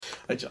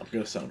I'm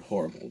going to sound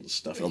horrible and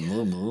stuffy.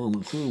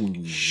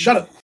 Shut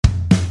up!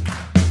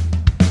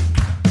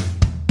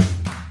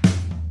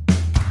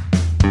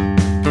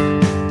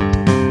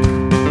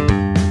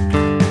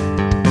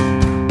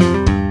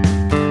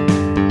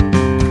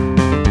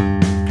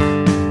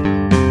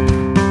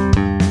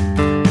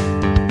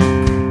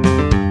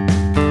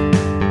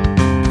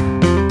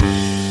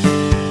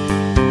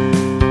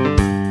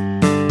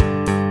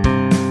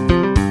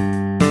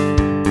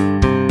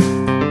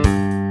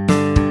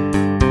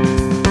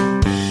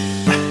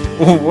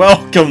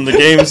 Welcome to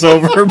Games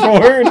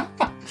Overboard.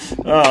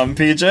 I'm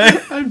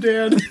PJ. I'm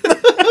Dan.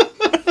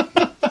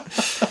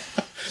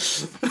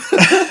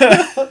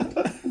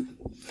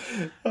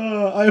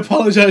 I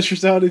apologize for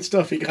sounding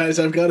stuffy, guys.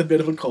 I've got a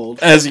bit of a cold.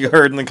 As you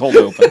heard in the cold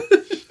open.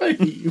 I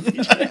hate you,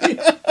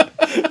 PJ.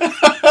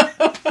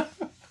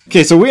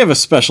 Okay, so we have a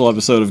special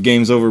episode of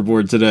Games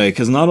Overboard today,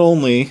 because not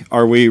only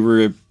are we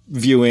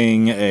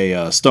reviewing a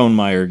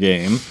Stegmaier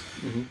game,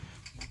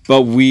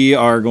 but we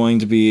are going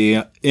to be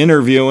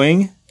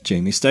interviewing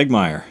Jamey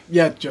Stegmaier.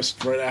 Yeah,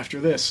 just right after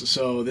this.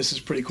 So this is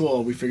pretty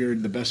cool. We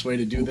figured the best way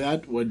to do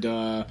that would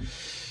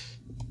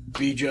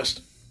be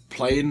just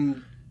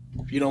playing,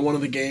 one of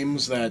the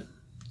games that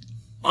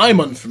I'm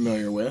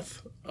unfamiliar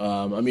with.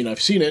 I mean, I've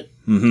seen it.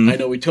 Mm-hmm. I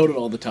know we tote it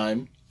all the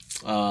time.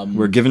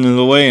 We're giving it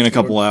away in a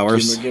couple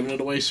hours. We're giving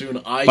it away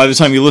soon. By the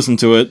time you listen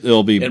to it,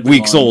 it'll be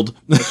weeks old.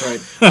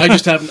 That's right.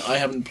 I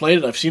haven't played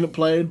it. I've seen it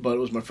played, but it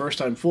was my first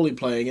time fully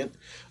playing it.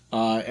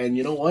 And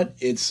you know what?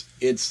 It's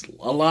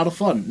a lot of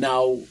fun.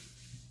 Now,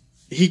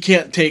 he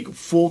can't take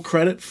full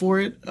credit for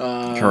it.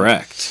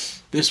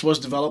 Correct. This was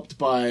developed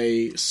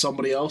by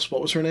somebody else.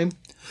 What was her name?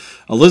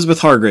 Elizabeth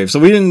Hargrave. So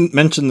we didn't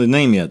mention the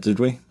name yet, did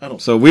we? I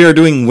don't. So we are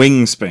doing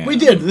Wingspan. We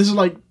did. This is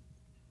like...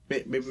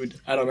 Maybe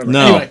I don't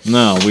remember.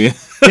 No, anyway.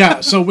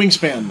 Yeah, so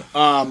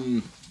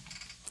Wingspan.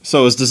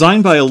 So it's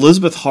designed by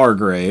Elizabeth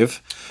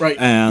Hargrave. Right.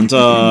 And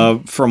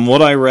from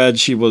what I read,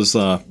 she was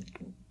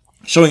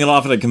showing it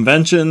off at a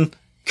convention,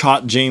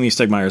 caught Jamey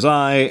Stegmaier's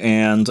eye,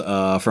 and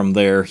from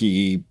there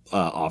he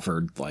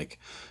offered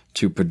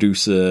to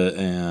produce it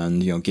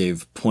and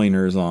gave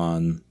pointers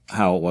on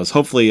how it was.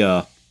 Hopefully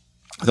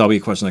that'll be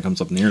a question that comes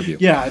up in the interview.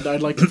 Yeah,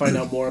 I'd like to find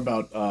out more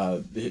about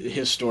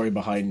his story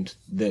behind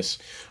this.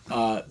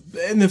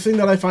 And the thing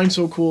that I find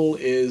so cool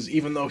is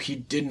even though he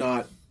did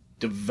not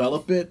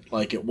develop it,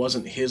 it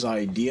wasn't his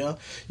idea,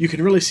 you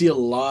can really see a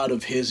lot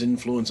of his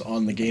influence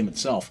on the game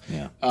itself.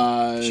 Yeah.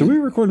 Should we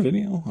record a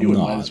video? You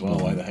might as well.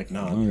 Why the heck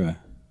not? Okay.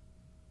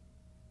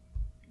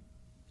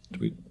 Do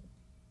we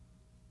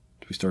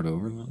start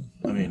over then?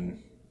 I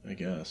mean, I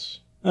guess.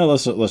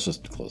 Let's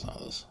just close out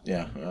this.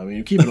 Yeah, I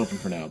mean, keep it open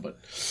for now, but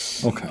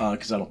okay.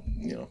 Because I don't,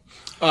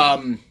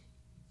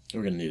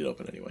 we're gonna need it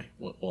open anyway.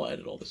 We'll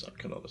edit all this out,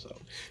 cut all this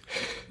out.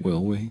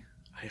 Will we?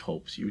 I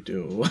hope you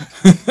do.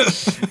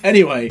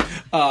 Anyway,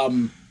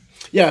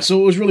 yeah.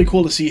 So it was really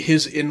cool to see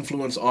his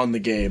influence on the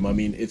game. I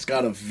mean, it's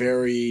got a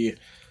very,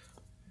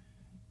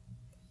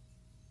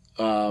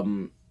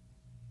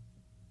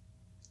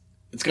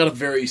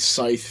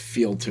 Scythe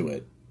feel to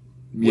it,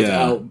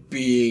 without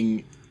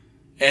being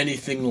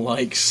anything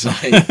like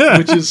Scythe,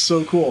 which is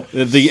so cool.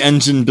 The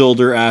engine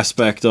builder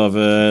aspect of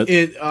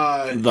it,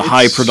 the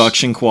high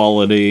production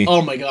quality.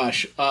 Oh my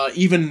gosh!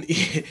 Even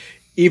the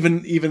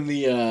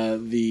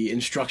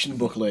instruction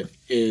booklet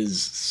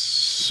is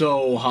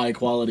so high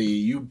quality.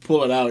 You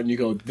pull it out and you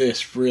go,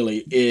 "This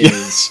really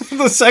is."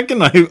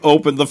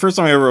 The first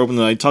time I ever opened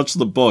it, I touched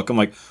the book. I'm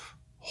like,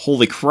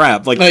 holy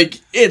crap!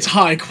 It's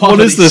high quality.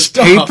 What is this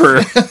stuff. paper?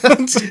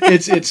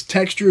 It's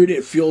textured.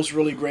 It feels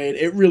really great.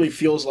 It really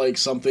feels like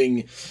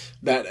something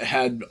that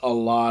had a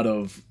lot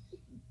of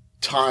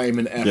time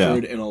and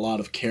effort and a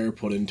lot of care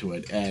put into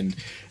it. And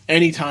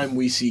anytime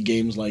we see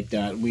games like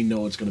that, we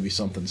know it's going to be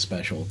something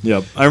special.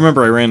 Yep. I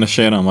remember I ran to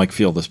Shannon. I'm like,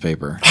 feel this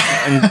paper.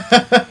 And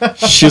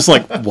she's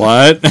like,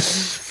 what?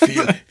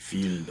 Feel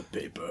the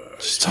paper.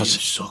 Just touch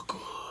it. So good.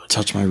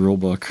 Touch my rule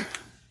book.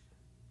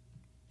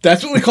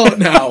 That's what we call it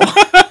now.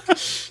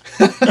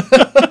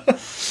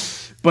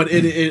 But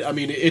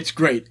it's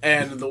great,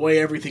 and the way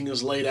everything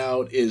is laid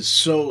out is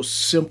so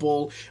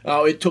simple.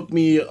 It took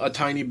me a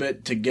tiny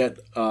bit to get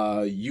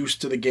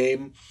used to the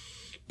game,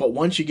 but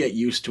once you get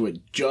used to it,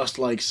 just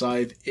like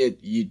Scythe,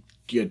 you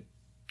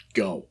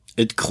go.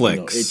 It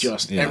clicks.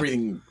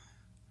 Everything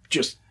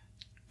just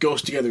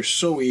goes together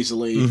so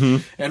easily,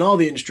 and all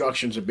the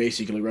instructions are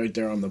basically right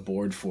there on the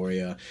board for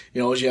you.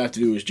 All you have to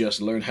do is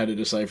just learn how to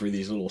decipher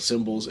these little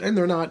symbols, and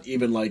they're not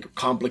even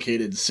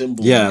complicated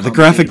symbols. Yeah, the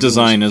graphic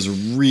design is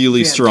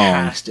really strong.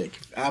 Fantastic.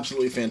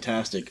 Absolutely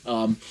fantastic.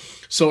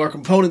 So our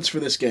components for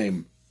this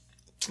game,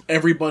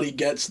 everybody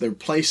gets their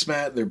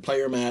placemat, their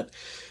player mat,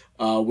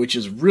 which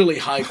is really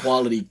high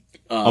quality.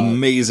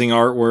 Amazing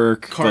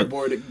artwork.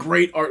 Cardboard,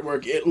 great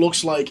artwork. It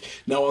looks like,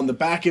 now on the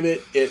back of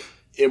it,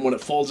 and when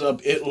it folds up,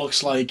 it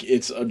looks like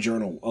it's a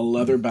journal, a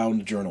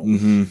leather-bound journal.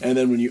 Mm-hmm. And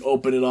then when you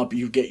open it up,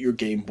 you get your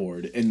game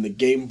board. And the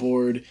game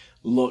board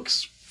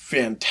looks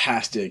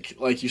fantastic.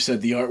 Like you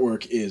said, the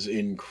artwork is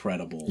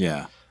incredible.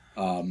 Yeah.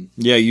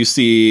 Yeah, you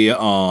see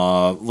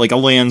like a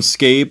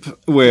landscape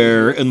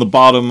where in the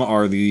bottom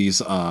are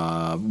these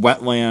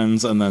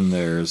wetlands, and then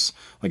there's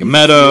like a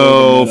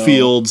meadow,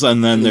 fields,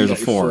 and then there's a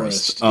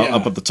forest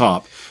up at the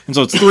top. And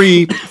so it's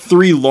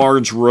three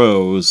large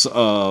rows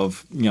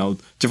of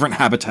different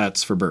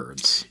habitats for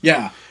birds.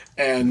 Yeah,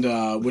 and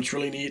what's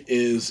really neat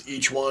is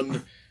each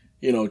one,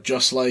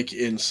 just like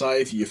in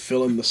Scythe, you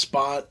fill in the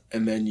spot,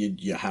 and then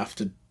you have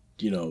to,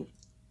 you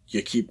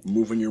keep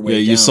moving your way. Yeah,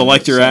 you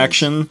select your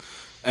action,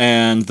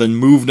 and then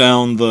move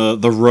down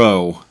the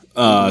row.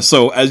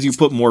 So as you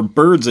put more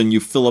birds in, you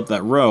fill up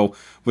that row,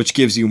 which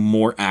gives you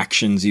more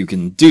actions you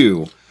can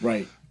do.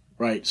 Right.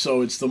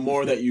 So it's the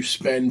more that you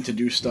spend to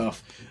do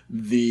stuff,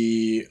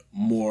 the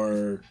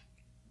more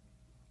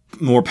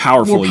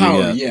powerful you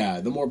get.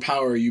 Yeah, the more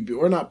power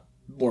or not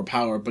more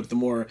power, but the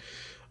more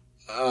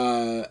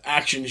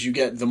actions you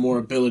get, the more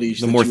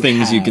abilities, the more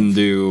things you can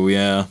do.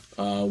 Yeah,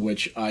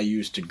 which I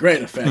used to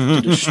great effect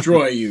to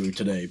destroy you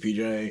today,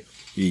 PJ.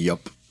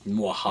 Yep.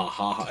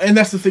 And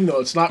that's the thing, though.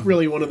 It's not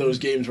really one of those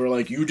games where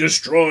like you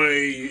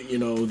destroy,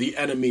 the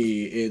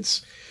enemy.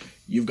 It's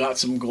you've got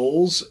some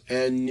goals,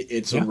 and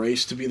it's a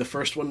race to be the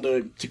first one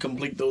to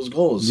complete those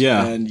goals.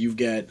 Yeah, and you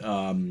get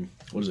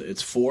what is it?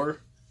 It's 4.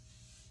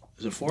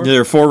 Is it 4? Yeah,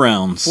 there are 4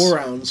 rounds. 4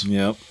 rounds.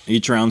 Yep.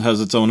 Each round has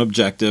its own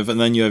objective,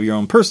 and then you have your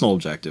own personal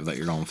objective that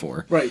you're going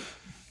for. Right.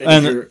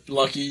 And if you're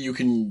lucky, you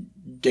can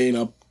gain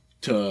up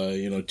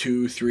to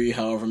 2, 3,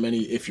 however many.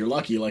 If you're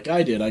lucky, like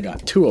I did, I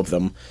got 2 of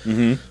them.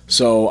 Mm-hmm.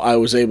 So I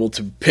was able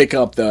to pick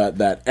up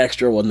that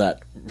extra one.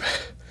 That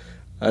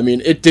I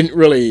mean, it didn't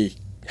really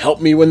help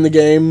me win the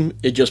game.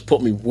 It just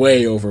put me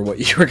way over what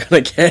you were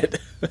gonna get.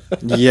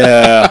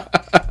 Yeah.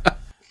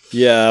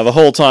 Yeah. The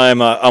whole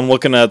time I'm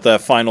looking at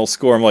that final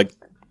score, I'm like,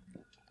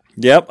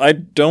 yep, I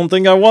don't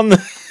think I won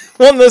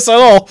this at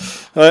all.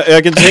 I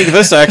can take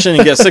this action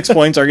and get 6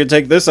 points, or I can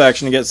take this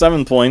action and get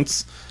 7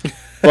 points.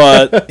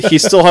 But he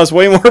still has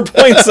way more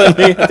points than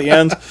me at the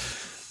end.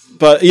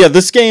 But yeah,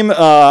 this game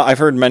I've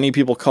heard many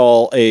people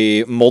call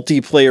a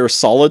multiplayer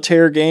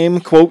solitaire game,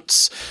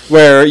 quotes,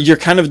 where you're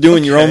kind of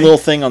doing your own little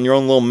thing on your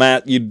own little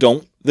mat.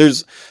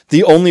 There's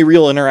the only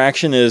real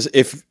interaction is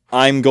if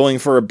I'm going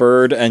for a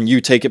bird and you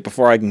take it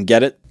before I can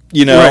get it.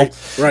 Right.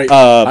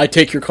 I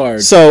take your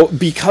card. So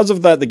because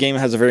of that, the game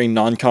has a very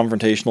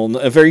non-confrontational,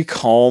 a very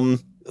calm,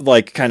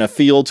 like kind of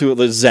feel to it,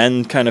 the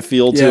Zen kind of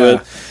feel to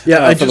it.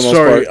 Yeah,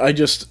 I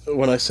just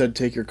when I said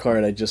take your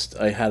card,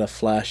 I had a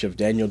flash of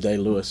Daniel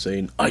Day-Lewis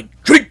saying, "I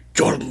drink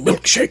your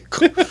milkshake."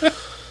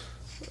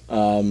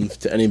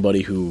 To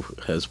anybody who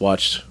has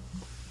watched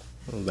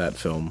that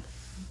film,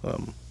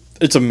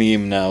 it's a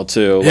meme now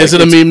too. Is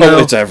it a meme now?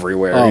 It's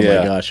everywhere. Oh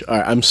my gosh! All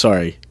right, I'm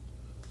sorry,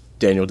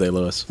 Daniel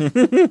Day-Lewis,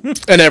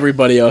 and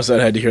everybody else that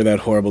had to hear that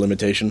horrible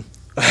imitation.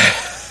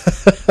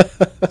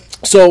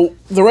 So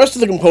the rest of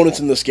the components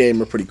in this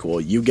game are pretty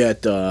cool. You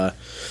get, you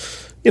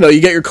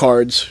get your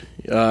cards,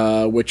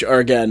 which are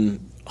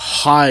again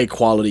high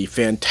quality,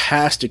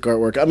 fantastic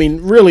artwork. I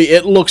mean, really,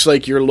 it looks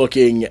like you're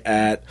looking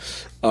at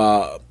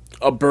a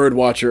bird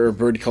watcher or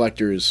bird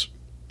collector's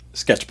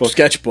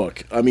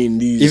sketchbook. I mean,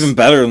 these even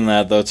better than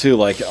that though too.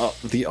 Like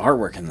the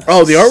artwork in this.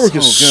 Oh, the artwork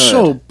is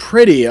so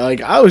pretty.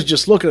 Like I was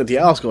just looking at the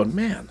owls, going,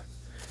 man,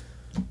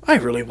 I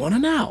really want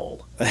an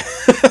owl.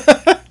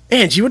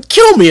 Angie would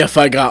kill me if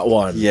I got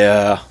one.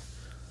 Yeah.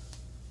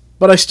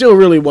 But I still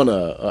really want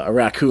a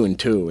raccoon,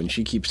 too, and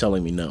she keeps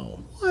telling me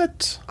no.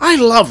 What? I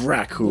love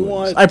raccoons.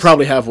 What? I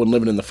probably have one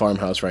living in the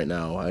farmhouse right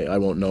now. I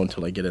won't know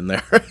until I get in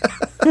there.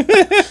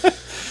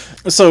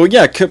 So,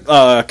 yeah,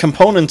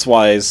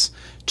 components-wise,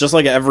 just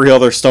like every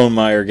other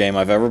Stegmaier game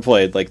I've ever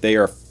played, like, they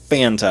are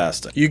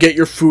fantastic. You get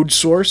your food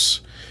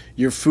source.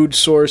 Your food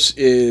source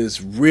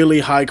is really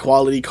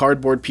high-quality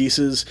cardboard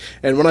pieces.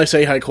 And when I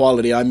say high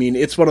quality, I mean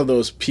it's one of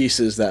those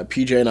pieces that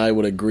PJ and I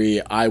would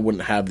agree I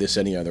wouldn't have this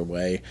any other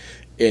way.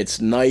 It's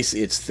nice,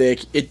 it's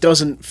thick. It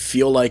doesn't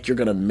feel like you're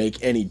going to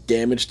make any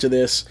damage to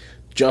this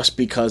just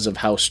because of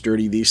how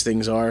sturdy these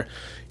things are.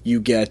 You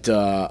get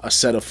a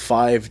set of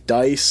 5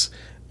 dice,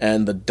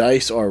 and the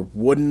dice are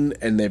wooden,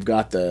 and they've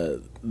got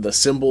the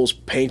symbols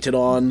painted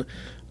on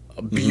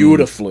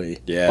beautifully,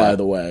 by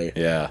the way.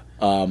 Yeah.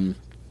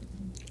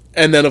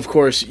 And then, of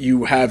course,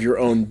 you have your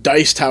own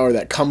dice tower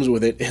that comes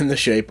with it in the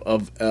shape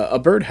of a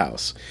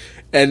birdhouse.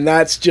 And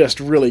that's just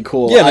really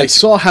cool. Yeah, I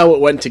saw how it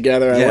went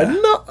together. I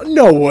went,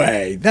 no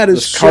way. That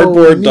is so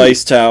cardboard neat.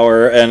 Dice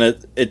tower,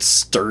 and it's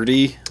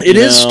sturdy. It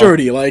is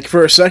sturdy. Like,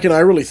 for a second, I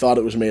really thought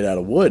it was made out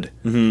of wood.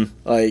 Mm-hmm.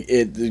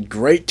 Like,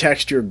 great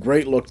texture,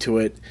 great look to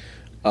it.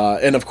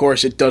 And, of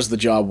course, it does the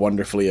job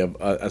wonderfully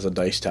as a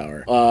dice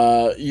tower.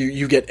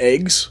 You get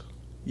eggs.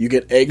 You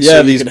get eggs. Yeah,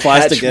 so these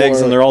plastic eggs,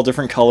 and they're all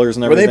different colors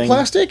and everything. Were they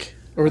plastic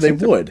or were they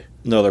wood?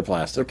 No, they're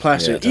plastic. They're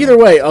plastic. Yeah, either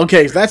way,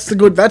 okay,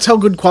 that's how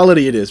good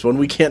quality it is when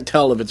we can't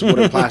tell if it's wood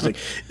or plastic.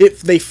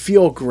 If they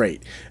feel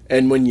great,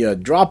 and when you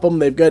drop them,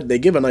 they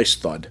give a nice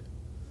thud.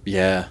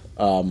 Yeah.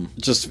 And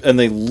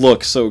they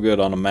look so good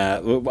on a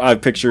mat. I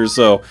have pictures,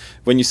 so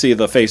when you see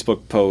the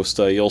Facebook post,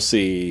 you'll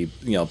see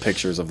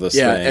pictures of this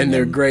thing. Yeah, and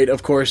they're great.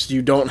 Of course,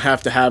 you don't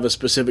have to have a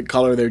specific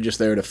color. They're just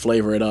there to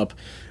flavor it up,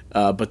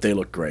 but they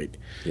look great.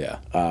 Yeah.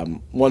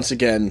 Once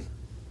again,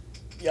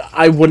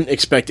 I wouldn't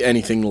expect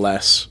anything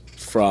less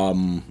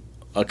from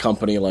a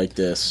company like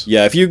this.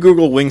 Yeah, if you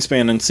Google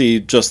Wingspan and see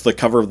just the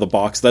cover of the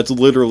box, that's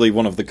literally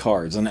one of the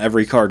cards, and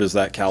every card is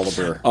that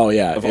caliber. Oh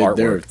yeah, of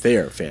artwork.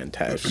 They're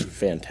fantastic.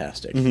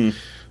 Fantastic.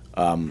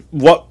 Mm-hmm.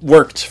 What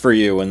worked for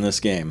you in this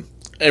game?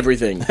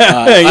 Everything.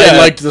 I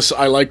liked this.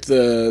 I liked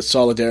the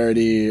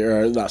solidarity,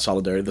 or not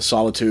solidarity, the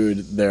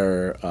solitude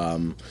there,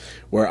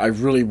 where I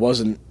really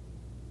wasn't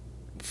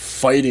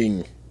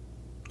fighting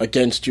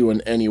against you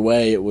in any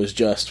way. It was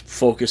just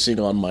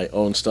focusing on my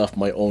own stuff,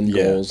 my own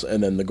goals,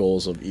 and then the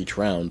goals of each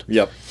round.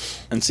 Yep.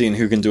 And seeing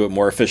who can do it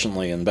more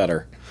efficiently and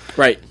better.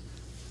 Right.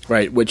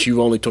 Which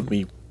you only took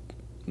me,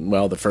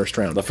 the first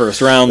round. The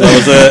first round, that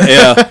was it,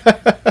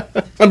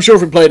 yeah. I'm sure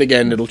if we play it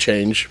again, it'll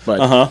change,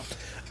 but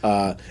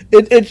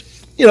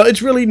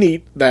it's really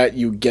neat that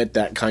you get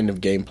that kind of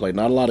gameplay.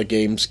 Not a lot of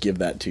games give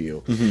that to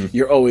you. Mm-hmm.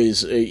 You're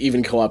always,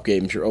 even co-op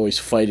games, you're always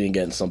fighting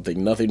against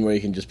something. Nothing where you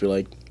can just be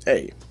like,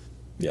 hey.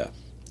 Yeah.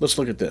 Let's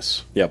look at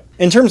this. Yep.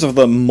 In terms of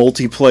the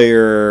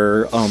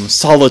multiplayer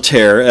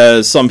solitaire,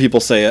 as some people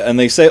say it, and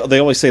they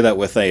always say that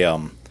with a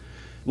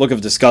look of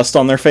disgust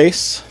on their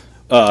face.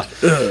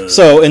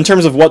 So in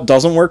terms of what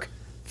doesn't work,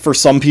 for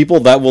some people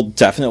that will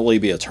definitely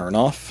be a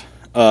turnoff.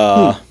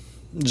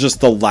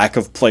 Just the lack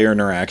of player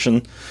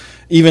interaction.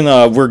 Even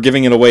we're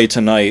giving it away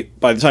tonight.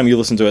 By the time you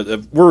listen to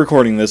it, we're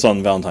recording this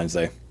on Valentine's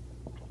Day.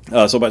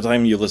 So by the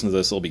time you listen to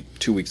this, it'll be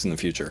 2 weeks in the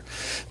future.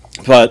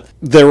 But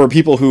there were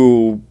people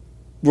who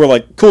were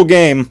like, cool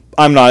game,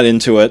 I'm not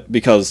into it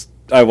because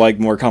I like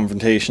more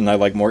confrontation, I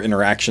like more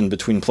interaction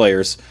between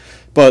players.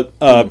 But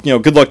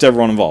good luck to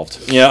everyone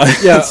involved. Yeah,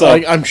 yeah. So,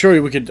 I'm sure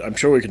we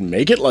could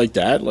make it like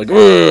that. Like,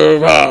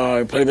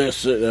 I play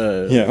this.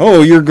 Yeah.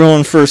 Oh, you're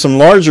going for some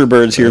larger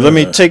birds here. Let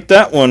me take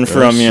that one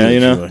from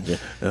you.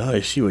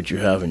 I see what you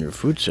have in your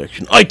food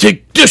section. I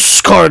take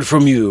this card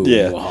from you.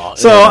 Yeah.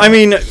 I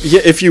mean,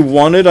 if you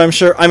wanted, I'm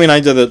sure. I mean, I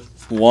did it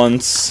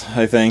once,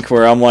 I think,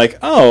 where I'm like,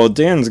 oh,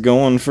 Dan's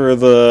going for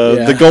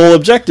the goal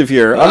objective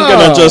here. I'm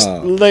gonna just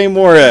lay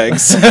more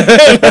eggs.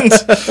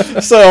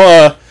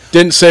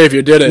 Didn't say if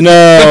you did it.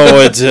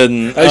 No, it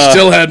didn't. I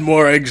still had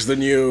more eggs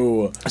than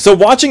you. So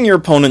watching your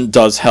opponent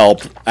does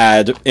help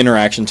add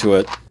interaction to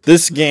it.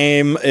 This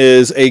game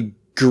is a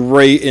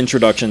great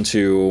introduction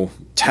to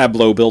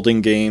tableau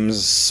building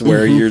games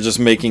where you're just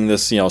making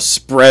this,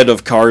 spread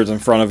of cards in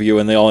front of you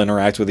and they all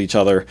interact with each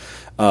other.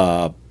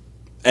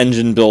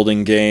 Engine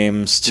building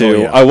games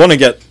too. Oh,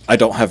 yeah. I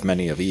don't have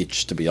many of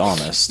each, to be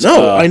honest.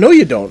 No, I know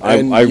you don't.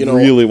 I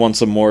really want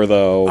some more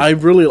though. I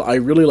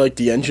really like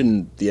the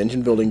engine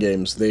building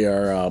games. They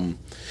are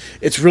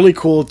it's really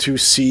cool to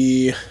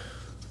see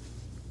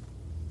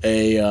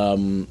a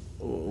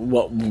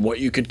what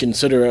you could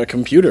consider a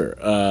computer,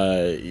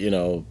 a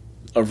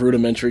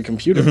rudimentary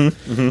computer.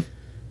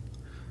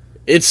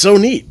 It's so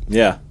neat.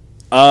 Yeah.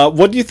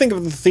 What do you think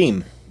of the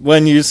theme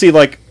when you see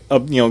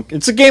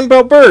it's a game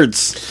about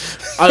birds?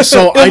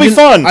 So it'll be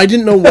fun. I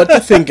didn't know what to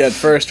think at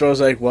first. I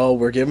was like, well,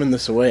 we're giving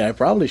this away. I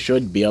probably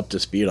should be up to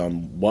speed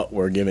on what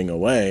we're giving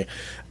away.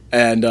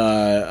 And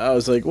I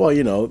was like, well,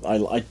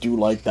 I do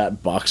like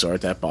that box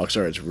art. That box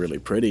art is really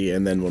pretty.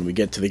 And then when we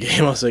get to the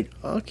game, I was like,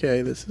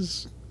 okay, this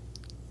is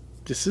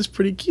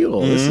pretty cool.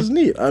 This is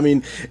neat. I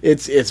mean,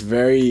 it's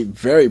very,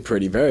 very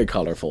pretty, very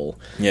colorful.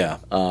 Yeah.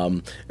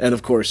 And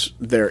of course,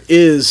 there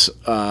is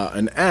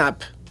an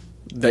app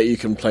that you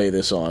can play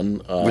this on,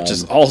 which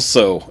is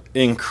also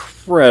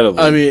incredible.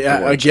 I mean,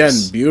 again,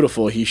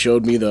 beautiful. He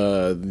showed me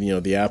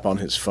the app on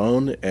his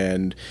phone,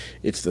 and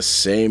it's the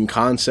same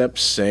concept,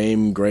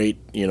 same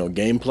great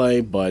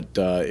gameplay, but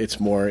it's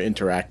more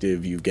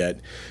interactive. You get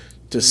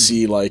to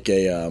see like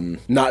a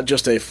not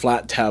just a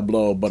flat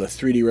tableau, but a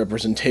 3D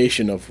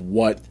representation of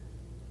what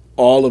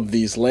all of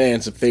these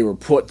lands, if they were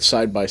put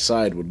side by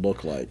side, would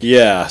look like.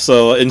 Yeah,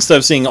 so instead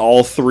of seeing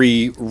all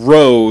 3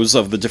 rows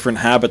of the different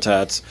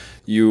habitats,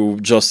 you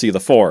just see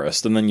the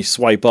forest, and then you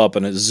swipe up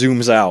and it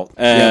zooms out,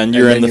 and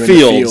you're in the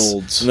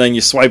fields. And then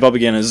you swipe up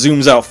again and it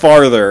zooms out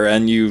farther,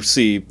 and you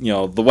see,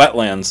 the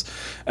wetlands.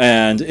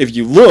 And if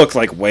you look,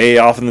 way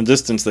off in the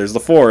distance, there's the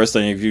forest,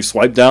 and if you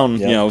swipe down,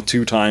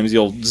 2 times,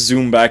 you'll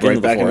zoom back into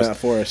the forest. Into that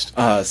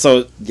forest.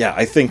 So, yeah,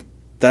 I think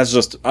that's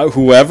just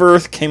whoever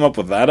came up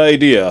with that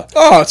idea.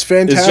 Oh, it's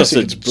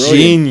fantastic! It's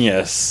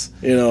genius.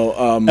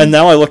 And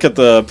now I look at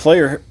the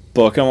player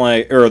book. I'm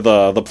like, or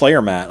the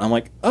player mat. And I'm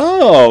like,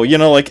 oh,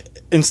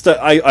 instead,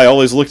 I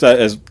always looked at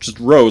it as just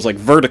rows,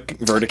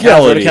 verticality. Yeah,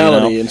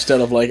 verticality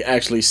instead of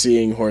actually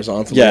seeing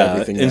horizontally. Yeah,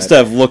 everything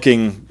instead of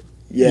looking.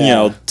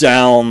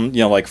 Down,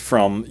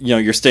 from,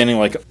 you're standing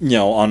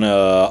on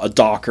a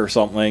dock or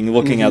something,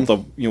 looking at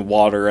the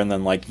water, and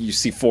then you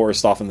see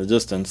forest off in the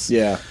distance.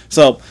 Yeah.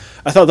 So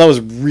I thought that was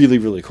really,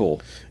 really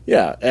cool.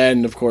 Yeah,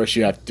 and of course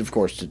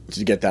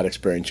to get that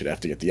experience, you'd have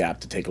to get the app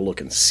to take a look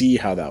and see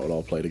how that would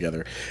all play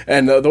together.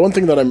 And the one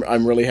thing that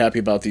I'm really happy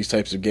about these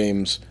types of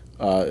games,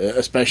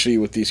 especially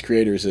with these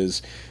creators,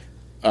 is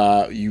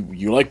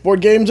you like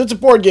board games, it's a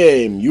board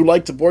game. You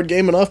like the board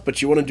game enough,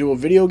 but you want to do a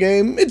video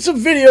game, it's a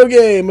video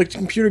game, a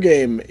computer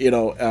game.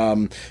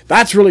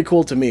 That's really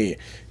cool to me,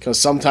 because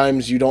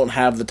sometimes you don't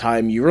have the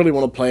time, you really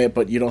want to play it,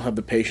 but you don't have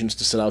the patience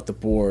to set out the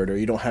board, or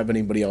you don't have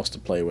anybody else to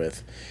play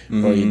with,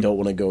 or you don't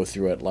want to go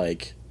through it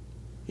like,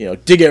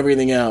 dig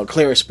everything out,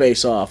 clear a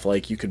space off.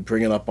 Like, you could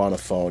bring it up on a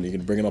phone, you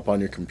could bring it up on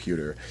your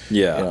computer.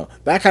 Yeah.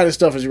 That kind of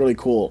stuff is really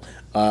cool,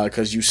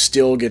 because you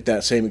still get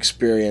that same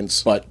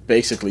experience, but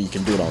basically you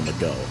can do it on the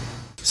go.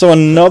 So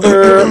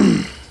another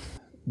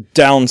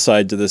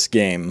downside to this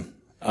game,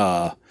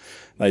 I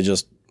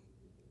just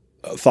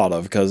thought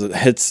of, because it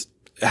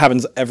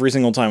happens every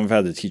single time I've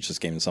had to teach this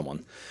game to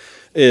someone,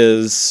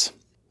 is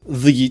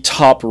the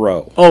top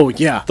row. Oh,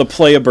 yeah. The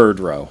play a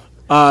bird row.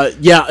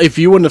 Yeah, if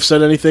you wouldn't have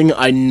said anything,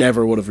 I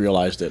never would have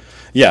realized it.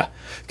 Yeah,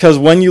 because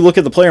when you look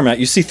at the player mat,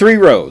 you see 3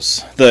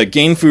 rows. The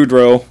gain food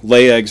row,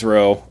 lay eggs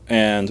row,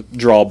 and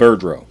draw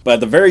bird row. But at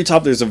the very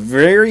top, there's a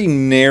very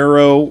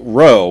narrow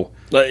row.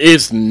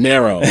 It's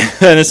narrow.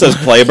 And it says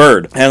play a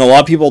bird. And a lot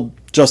of people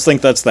just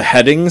think that's the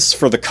headings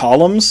for the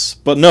columns,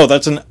 but no,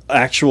 that's an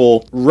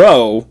actual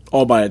row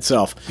all by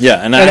itself.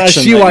 Yeah, and I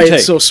see why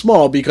it's so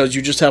small, because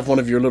you just have one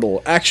of your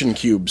little action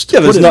cubes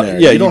to put in there.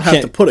 Yeah, you don't have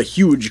to put a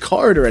huge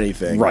card or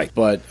anything. Right.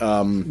 But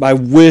I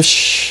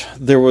wish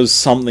there was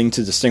something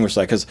to distinguish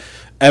that, because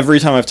every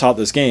time I've taught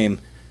this game,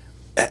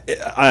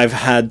 I've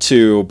had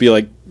to be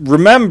like,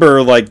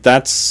 remember, like,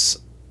 that's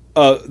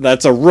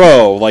a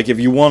row. Like, if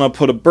you want to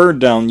put a bird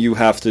down, you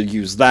have to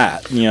use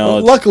that.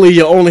 Well, luckily,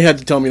 you only had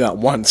to tell me that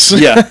once.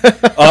 Yeah,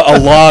 a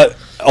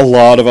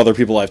lot of other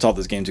people I've taught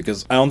this game to,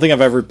 because I don't think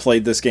I've ever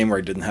played this game where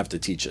I didn't have to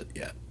teach it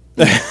yet.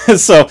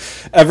 So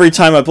every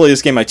time I play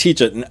this game, I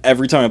teach it, and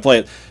every time I play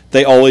it,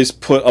 they always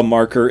put a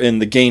marker in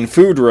the gain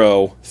food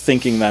row,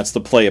 thinking that's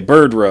the play a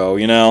bird row.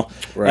 Right.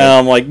 And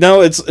I'm like,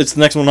 no, it's the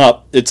next one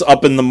up. It's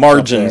up in the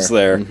margins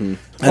there. Mm-hmm.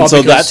 And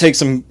so that takes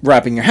some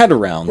wrapping your head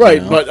around.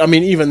 Right, but I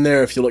mean, even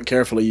there, if you look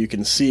carefully, you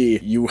can see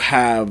you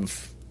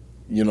have,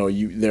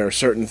 there are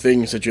certain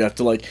things that you have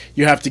to, like,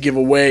 you have to give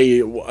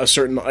away a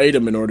certain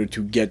item in order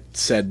to get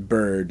said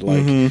bird.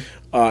 Like,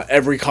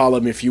 every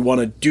column, if you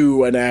want to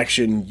do an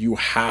action, you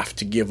have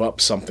to give up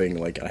something.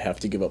 Like, I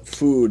have to give up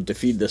food to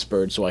feed this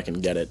bird so I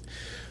can get it.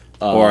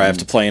 Or I have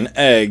to play an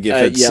egg if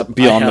it's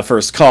beyond the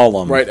first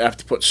column. Right, I have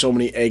to put so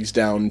many eggs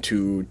down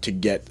to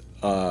get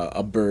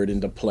a bird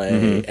into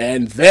play,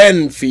 and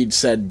then feed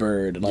said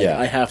bird. Like,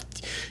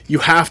 you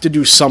have to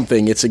do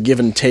something. It's a give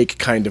and take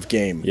kind of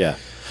game. Yeah.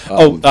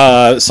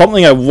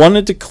 Something I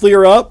wanted to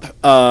clear up.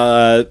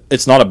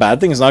 It's not a bad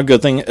thing. It's not a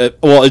good thing.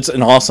 It's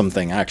an awesome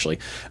thing, actually.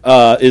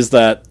 Is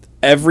that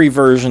every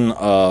version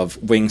of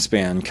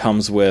Wingspan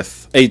comes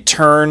with a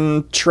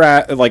turn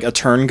a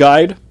turn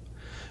guide.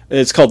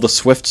 It's called the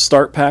Swift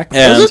Start Pack.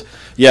 And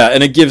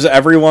and it gives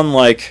everyone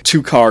like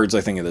 2 cards,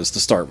 I think it is,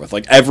 to start with.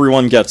 Like,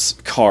 everyone gets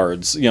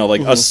cards,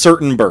 a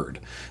certain bird.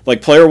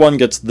 Like, player 1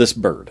 gets this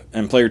bird,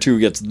 and player 2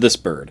 gets this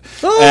bird.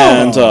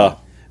 Oh.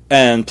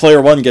 And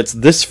player 1 gets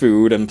this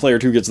food, and player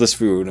 2 gets this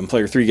food, and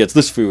player 3 gets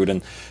this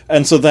food.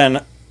 And so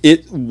then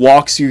it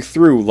walks you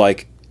through,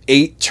 like,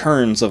 8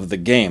 turns of the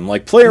game.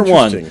 Like, player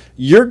 1,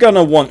 you're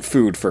gonna want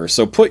food first,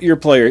 so put your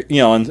player,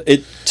 and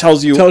it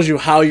tells you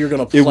how you're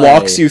gonna play. It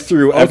walks you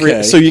through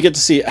every, so you get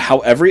to see how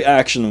every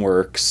action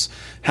works,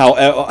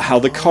 how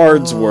the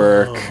cards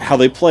work, how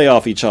they play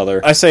off each other.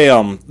 I say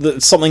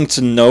something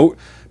to note,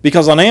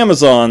 because on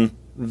Amazon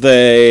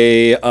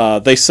they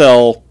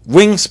sell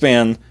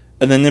Wingspan,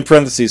 and then in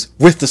parentheses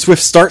with the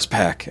Swift Starts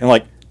Pack, and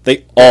like,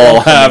 they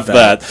all have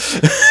that.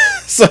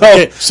 So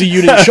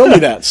you didn't show me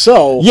that.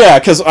 So yeah,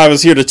 because I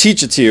was here to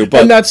teach it to you.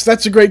 But and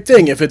that's a great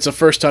thing. If it's the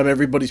first time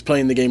everybody's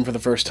playing the game for the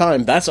first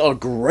time, that's a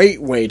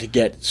great way to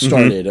get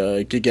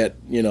started. To get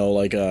even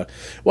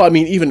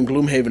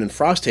Gloomhaven and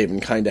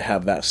Frosthaven kind of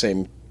have that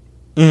same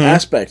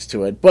aspect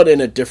to it, but in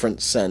a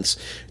different sense.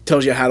 It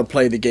tells you how to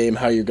play the game,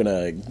 how you're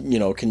gonna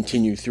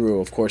continue through.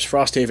 Of course,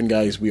 Frosthaven,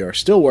 guys, we are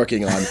still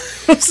working on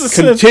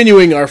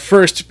continuing our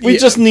first. We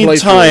just need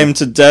time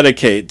to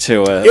dedicate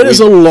to it. It is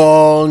a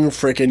long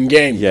frickin'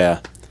 game. Yeah.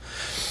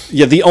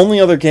 The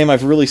only other game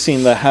I've really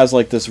seen that has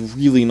like this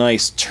really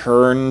nice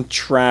turn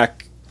tracker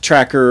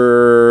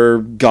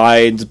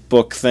guide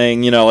book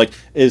thing,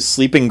 is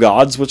Sleeping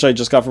Gods, which I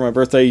just got for my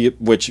birthday,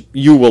 which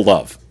you will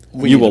love.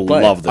 You will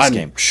love this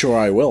game. I'm sure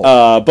I will.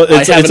 But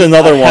it's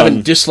another one. I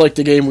haven't disliked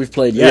the game we've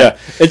played yet. Yeah,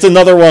 it's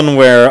another one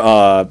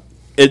where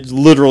it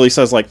literally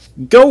says, like,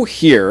 go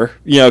here,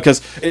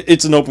 because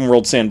it's an open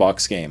world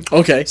sandbox game.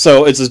 Okay.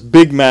 So it's this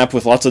big map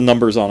with lots of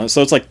numbers on it.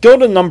 So it's like, go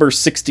to number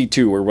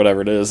 62 or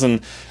whatever it is,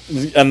 and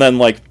then,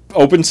 like,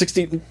 open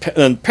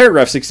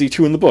paragraph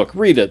 62 in the book,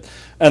 read it,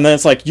 and then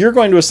it's like, you're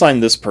going to assign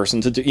this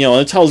person to do,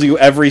 and it tells you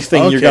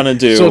everything you're going to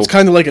do. So it's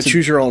kind of like a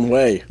choose your own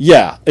way.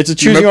 Yeah, it's a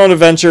choose your own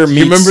adventure.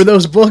 You remember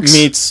those books?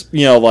 Meets,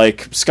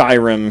 like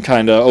Skyrim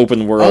kind of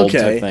open world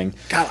type thing.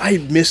 God, I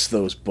miss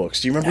those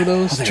books. Do you remember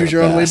those choose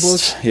your own way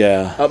books?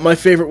 Yeah. My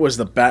favorite was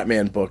the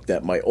Batman book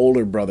that my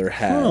older brother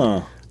had.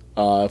 Huh.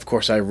 Of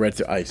course, I read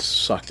through. I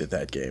sucked at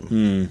that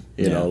game.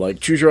 You know, like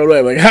choose your own way.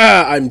 I'm like,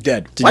 I'm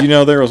dead. Did you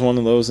know there was one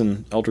of those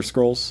in Elder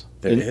Scrolls?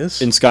 There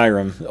is? In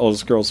Skyrim, Elder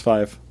Scrolls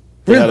 5.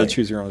 They had a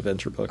choose your own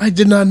adventure book. I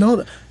did not know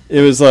that.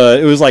 It was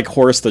like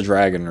Horus the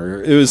Dragon,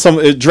 or it was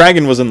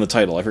Dragon was in the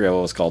title. I forget what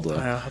it was called though.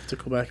 I'll have to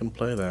go back and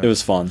play that. It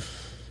was fun.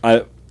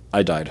 I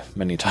died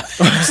many times.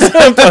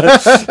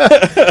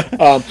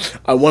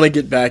 I want to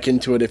get back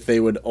into it. If they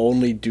would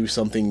only do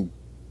something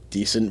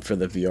decent for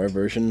the VR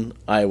version,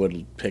 I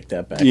would pick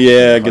that back.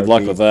 Yeah, good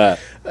luck with that.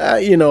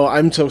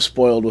 I'm so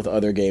spoiled with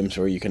other games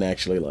where you can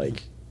actually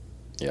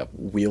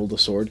wield a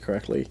sword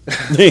correctly.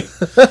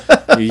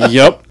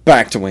 Yep.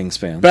 Back to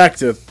Wingspan. Back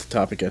to the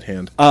topic at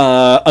hand.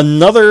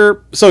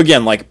 So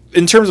again, like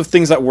in terms of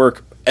things that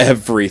work,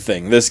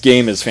 everything. This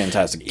game is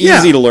fantastic.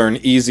 Easy to learn,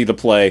 easy to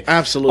play.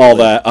 Absolutely. All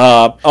that.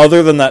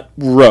 Other than that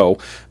row,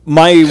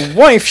 my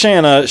wife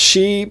Shanna,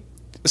 she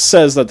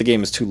says that the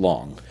game is too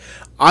long.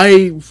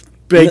 I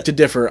beg to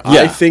differ.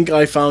 Yeah. I think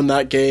I found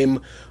that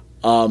game.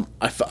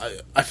 I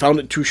found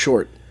it too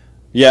short.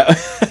 Yeah,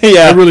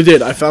 yeah. I really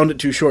did. I found it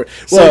too short.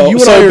 Well, you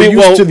and I are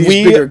used to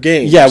these bigger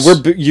games. Yeah,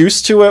 we're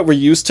used to it. We're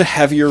used to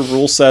heavier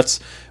rule sets.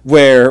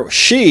 Where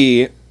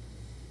she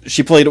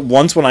played it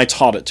once when I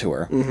taught it to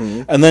her,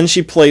 and then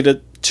she played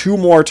it 2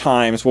 more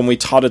times when we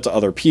taught it to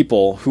other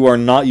people who are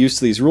not used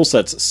to these rule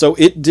sets. So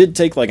it did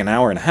take like an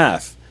hour and a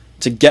half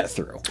to get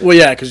through. Well,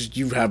 yeah, because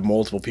you have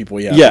multiple people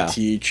you have to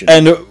teach.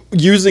 And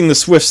using the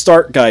Swift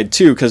Start guide,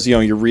 too, because,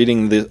 you're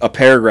reading a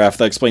paragraph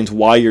that explains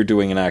why you're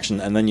doing an action,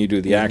 and then you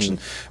do the action.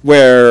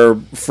 Where,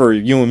 for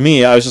you and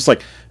me, I was just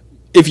like,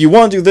 if you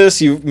want to do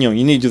this, you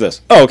need to do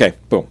this. Oh, okay,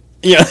 boom.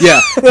 Yeah. Yeah.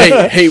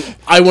 Hey,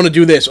 I want to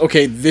do this.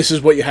 Okay, this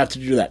is what you have to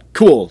do that.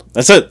 Cool.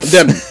 That's it.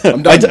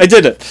 I'm done. I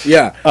did it.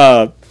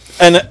 Yeah.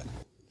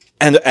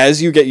 And as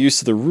you get used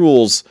to the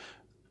rules,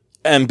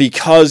 and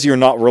because you're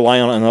not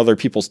relying on other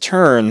people's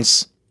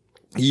turns,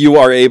 you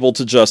are able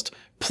to just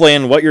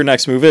plan what your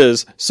next move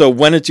is. So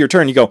when it's your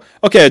turn, you go,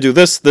 okay, I do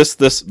this,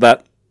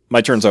 that,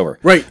 my turn's over.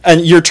 Right.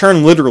 And your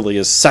turn literally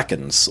is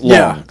seconds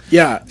long.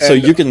 Yeah. So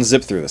you can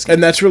zip through this game.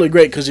 And that's really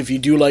great, because if you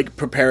do like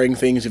preparing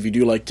things, if you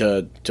do like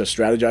to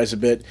strategize a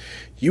bit,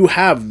 you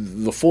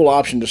have the full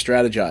option to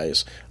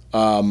strategize.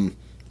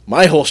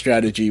 My whole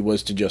strategy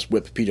was to just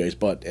whip PJ's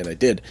butt, and I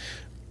did.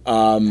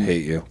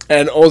 Hate you.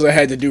 And all I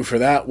had to do for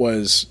that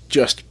was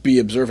just be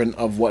observant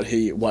of what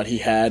he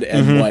had,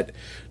 and what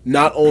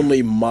not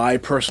only my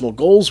personal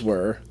goals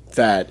were,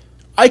 that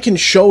I can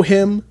show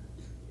him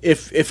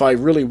if I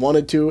really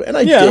wanted to, and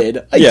I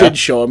did. I did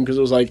show him, because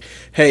it was like,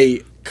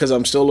 hey, because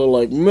I'm still a little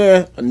like,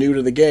 new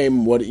to the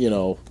game, what,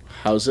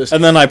 how's this?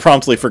 And then I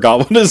promptly forgot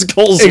what his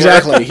goals were.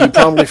 Exactly. He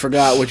promptly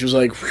forgot, which was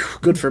like, whew,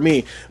 good for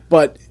me.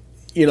 But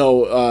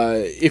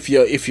if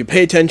you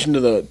pay attention to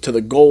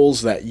the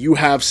goals that you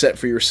have set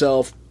for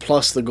yourself,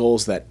 plus the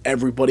goals that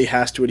everybody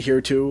has to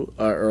adhere to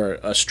or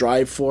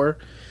strive for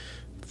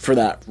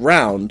that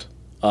round,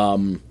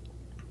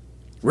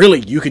 really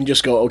you can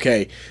just go,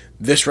 okay,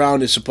 this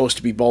round is supposed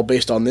to be ball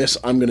based on this.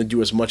 I'm going to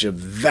do as much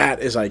of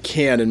that as I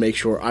can and make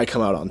sure I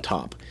come out on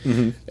top.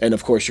 And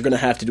of course, you're going to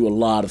have to do a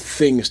lot of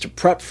things to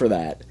prep for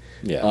that.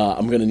 Yeah.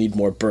 I'm going to need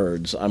more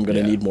birds. I'm going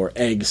to need more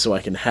eggs so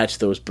I can hatch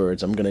those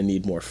birds. I'm going to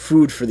need more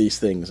food for these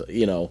things,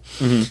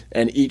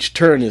 And each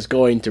turn is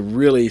going to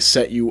really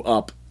set you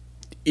up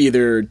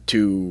either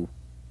to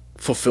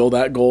fulfill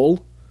that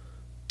goal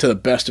to the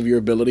best of your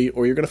ability,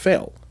 or you're going to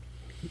fail.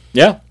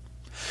 Yeah.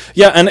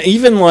 Yeah, and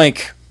even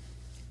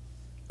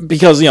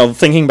because,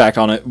 thinking back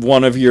on it,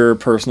 one of your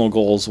personal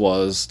goals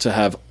was to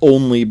have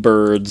only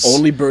birds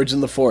in the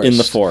forest. In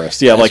the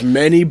forest, yeah. As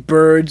many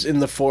birds in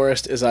the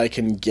forest as I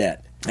can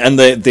get. And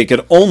they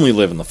could only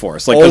live in the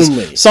forest.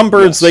 Only. Some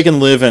birds, they can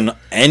live in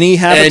any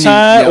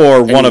habitat,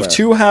 or one of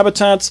 2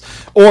 habitats,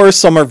 or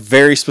some are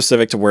very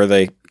specific to where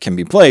they can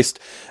be placed.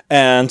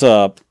 And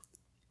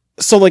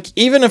so,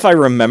 even if I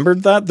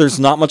remembered that, there's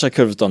not much I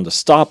could have done to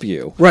stop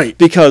you. Right.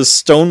 Because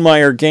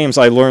Stegmaier Games,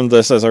 I learned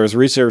this as I was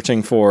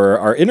researching for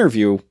our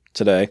interview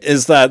today,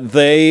 is that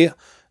they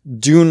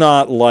do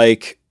not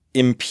like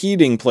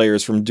impeding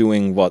players from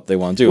doing what they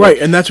want to do. Right,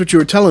 and that's what you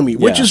were telling me,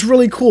 which is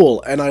really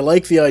cool. And I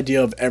like the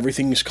idea of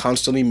everything's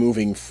constantly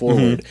moving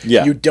forward.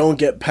 Yeah. You don't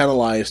get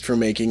penalized for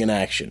making an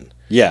action.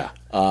 Yeah.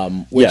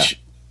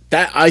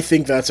 That I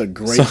think that's a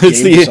great So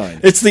game design.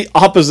 It's the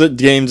opposite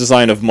game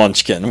design of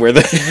Munchkin, where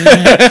they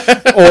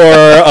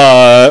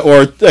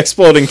or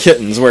Exploding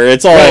Kittens, where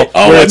it's all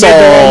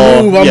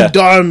move, I'm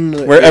done.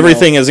 Where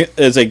everything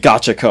is a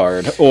gotcha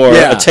card or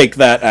a take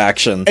that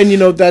action. And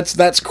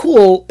that's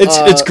cool.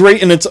 It's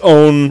great in its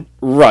own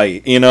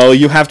right.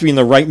 You have to be in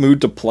the right mood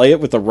to play it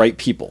with the right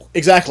people.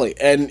 Exactly.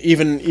 And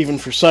even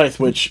for Scythe,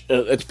 which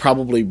it's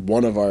probably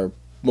one of our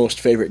most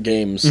favorite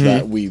games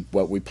that we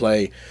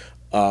play.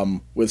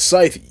 With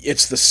Scythe,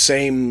 it's the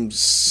same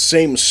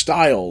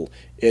style.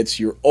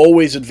 You're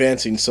always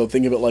advancing. So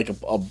think of it like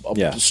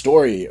a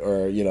story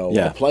or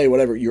a play,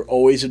 whatever. You're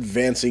always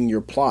advancing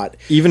your plot.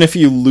 Even if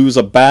you lose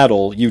a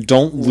battle, you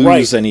don't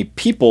lose any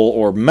people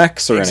or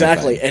mechs or anything.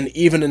 Exactly, and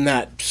even in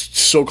that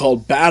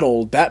so-called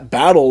battle, that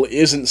battle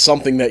isn't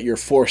something that you're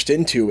forced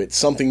into. It's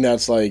something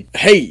that's like,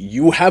 hey,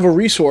 you have a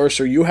resource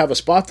or you have a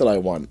spot that I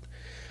want.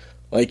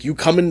 Like, you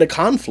come into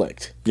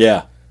conflict.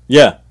 Yeah,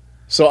 yeah.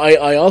 So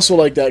I also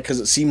like that because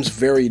it seems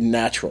very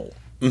natural.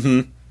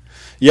 Mm-hmm.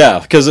 Yeah,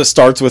 because it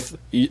starts with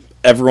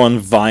everyone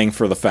vying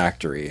for the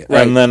factory.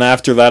 Right. And then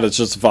after that, it's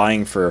just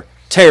vying for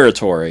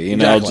territory,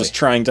 just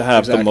trying to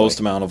have the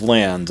most amount of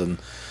land. And,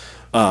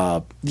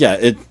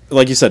 it,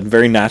 like you said,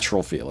 very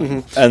natural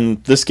feeling. Mm-hmm.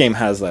 And this game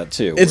has that,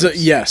 too.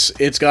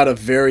 It's got a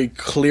very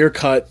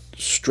clear-cut,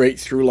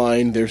 straight-through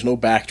line. There's no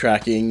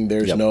backtracking.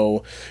 There's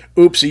no,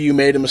 oopsie, you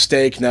made a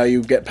mistake, now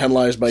you get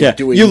penalized by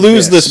doing you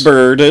lose this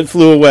bird, it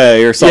flew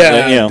away, or something.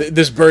 Yeah,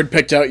 this bird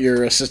picked out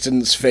your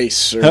assistant's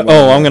face. Or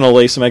I'm going to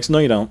lay some eggs. No,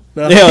 you don't.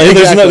 No,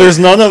 there's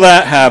none of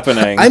that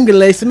happening. I'm going to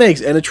lay some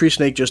eggs, and a tree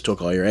snake just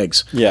took all your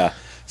eggs. Yeah.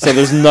 So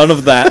there's none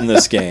of that in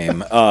this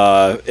game.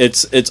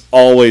 It's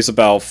always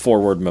about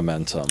forward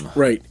momentum.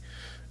 Right.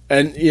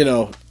 And,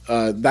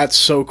 that's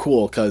so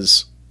cool,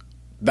 because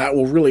that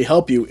will really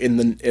help you in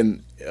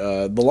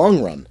the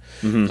long run.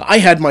 Mm-hmm. I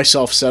had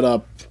myself set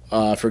up,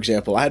 for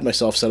example,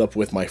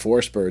 with my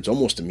forest birds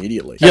almost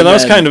immediately. Yeah, that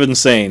was kind of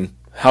insane.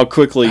 How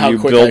quick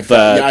built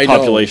that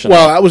population.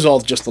 Well, that was all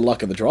just the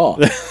luck of the draw.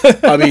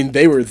 I mean,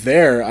 they were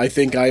there. I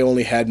think I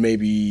only had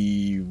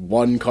maybe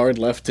one card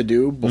left to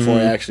do before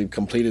I actually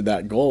completed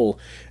that goal.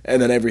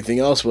 And then everything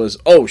else was,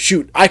 oh,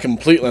 shoot, I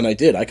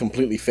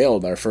completely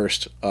failed our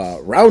first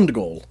round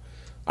goal.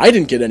 I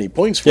didn't get any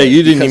points for it. Yeah,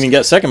 you didn't even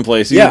get second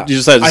place. You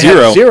just had 0.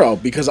 I had 0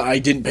 because I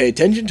didn't pay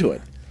attention to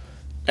it.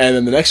 And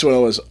then the next one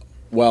was,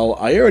 well,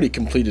 I already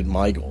completed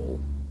my goal.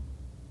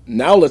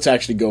 Now let's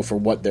actually go for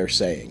what they're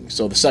saying.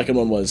 So the second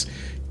one was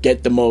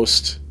get the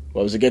most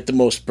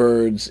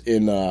birds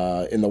in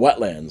the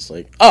wetlands.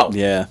 Like, oh.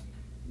 Yeah.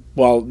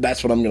 Well,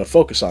 that's what I'm going to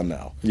focus on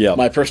now. Yeah.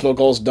 My personal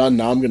goal's done.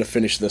 Now I'm going to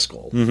finish this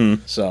goal.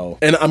 Mm-hmm. So,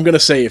 and I'm going to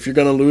say, if you're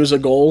going to lose a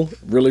goal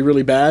really,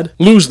 really bad,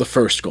 lose the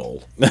first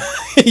goal.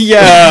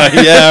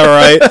 yeah,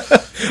 right.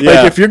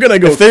 Like, if you're going to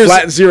go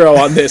flat 0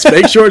 on this,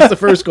 make sure it's the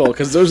first goal,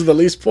 because those are the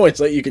least points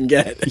that you can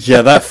get.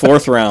 Yeah, that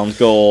fourth round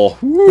goal.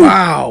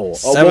 Wow.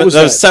 That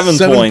was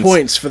 7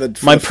 points. For the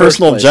My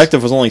personal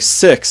objective was only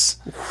 6.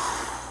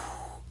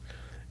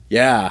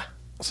 Yeah.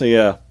 So,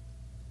 yeah.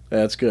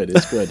 That's good.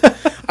 It's good.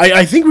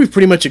 I think we've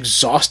pretty much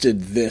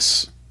exhausted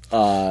this,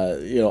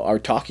 our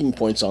talking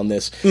points on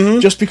this,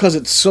 just because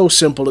it's so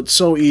simple, it's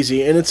so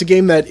easy, and it's a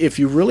game that if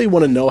you really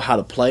want to know how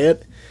to play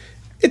it,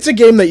 it's a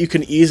game that you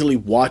can easily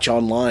watch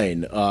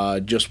online.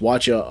 Just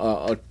watch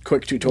a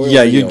quick tutorial.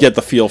 Yeah, you'd get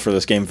the feel for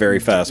this game very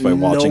fast by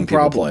watching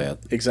people play it.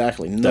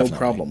 Exactly, no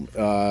problem.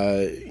 How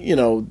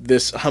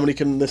many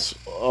can this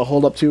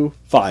hold up to?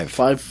 5.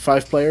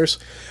 Five players.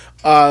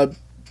 A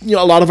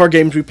lot of our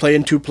games we play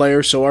in 2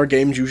 players, so our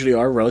games usually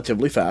are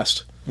relatively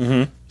fast.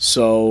 Mm-hmm.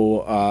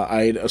 So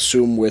I'd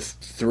assume with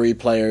 3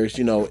 players,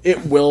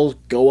 it will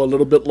go a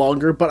little bit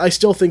longer, but I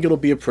still think it'll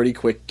be a pretty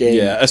quick game.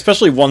 Yeah,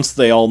 especially once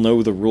they all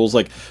know the rules.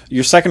 Like,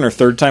 your second or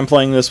third time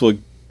playing this will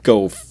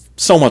go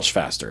so much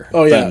faster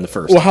than the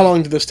first. Well, how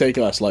long did this take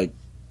us? Like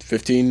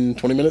 15,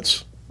 20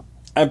 minutes?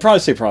 I'd probably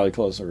say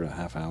closer to a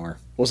half hour.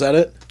 Was that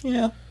it?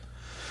 Yeah.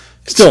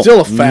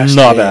 Still a fast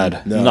not game.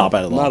 Bad. No, not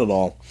bad at all. Not at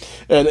all.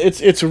 And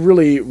it's a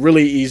really,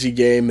 really easy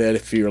game that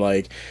if you're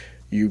like,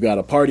 you got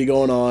a party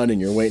going on and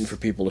you're waiting for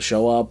people to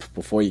show up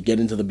before you get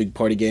into the big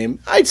party game,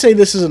 I'd say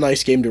this is a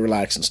nice game to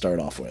relax and start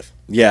off with.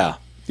 Yeah,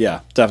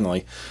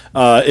 definitely.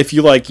 If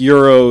you like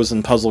Euros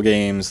and puzzle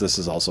games, this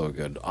is also a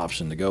good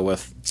option to go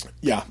with.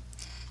 Yeah,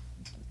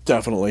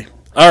 definitely.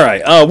 All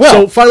right,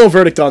 so final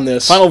verdict on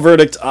this. Final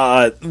verdict,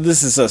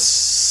 this is a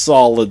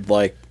solid,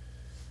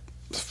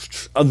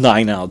 a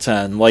 9 out of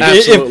 10.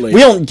 Absolutely.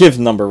 We don't give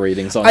number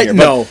ratings on here.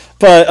 No.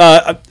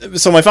 But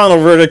so my final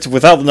verdict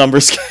without the number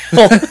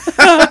scale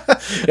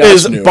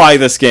is buy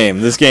this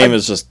game. This game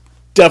is just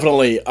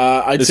definitely.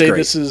 I'd say great.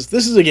 This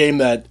is a game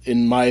that,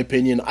 in my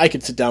opinion, I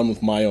could sit down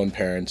with my own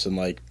parents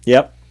and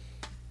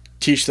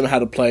teach them how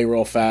to play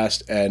real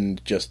fast,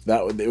 and just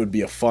it would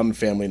be a fun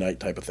family night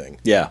type of thing.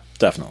 Yeah,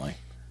 definitely.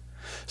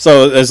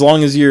 So as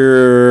long as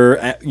you're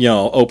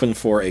open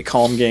for a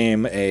calm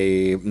game,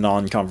 a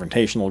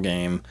non-confrontational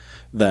game,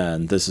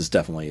 then this is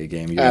definitely a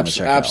game you want to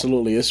check out.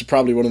 Absolutely. This is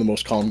probably one of the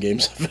most calm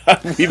games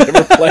we've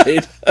ever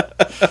played.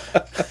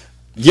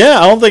 Yeah,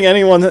 I don't think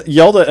anyone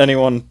yelled at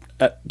anyone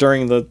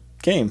during the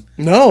game.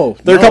 No.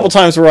 There are a couple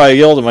times where I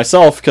yelled at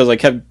myself because I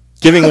kept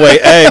giving away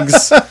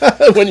eggs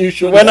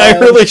when I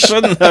really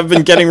shouldn't have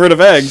been getting rid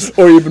of eggs.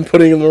 Or you've been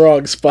putting them in the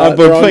wrong spot. I've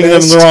been putting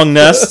them in the wrong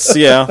nests,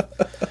 yeah.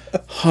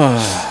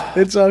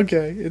 It's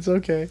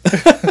okay.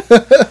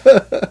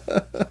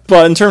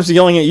 But in terms of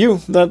yelling at you,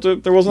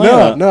 there wasn't any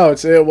of that. No,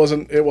 it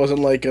wasn't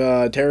like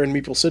Terra in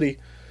Meeple City.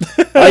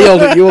 I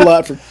yelled at you a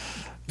lot for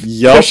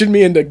pushing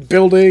me into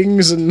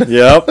buildings and.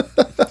 Yep.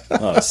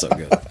 Oh, that's so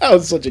good. That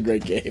was such a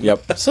great game.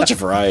 Yep. Such a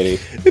variety.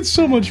 It's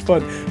so much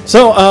fun.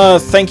 So,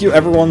 thank you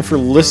everyone for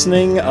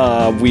listening.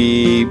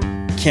 We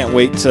can't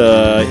wait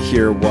to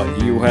hear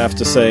what you have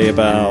to say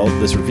about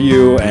this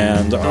review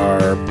and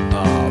our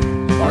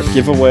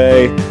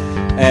giveaway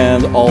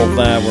and all of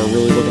that. We're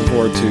really looking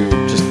forward to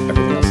just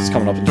everything else that's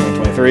coming up in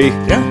 2023.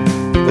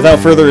 Yeah. Without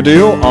further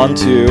ado, on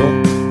to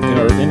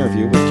our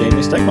interview with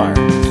Jamey Stegmaier.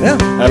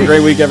 Yeah. Have a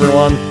great week,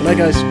 everyone. Good night,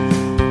 guys.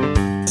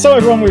 So,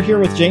 everyone, we're here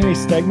with Jamey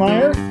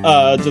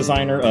Stegmaier,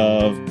 designer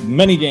of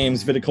many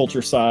games,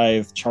 Viticulture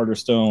Scythe,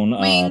 Charterstone.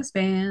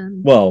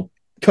 Wingspan.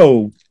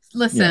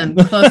 Listen,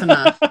 close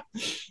enough.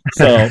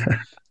 So,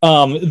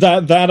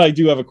 that I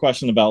do have a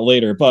question about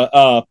later. But,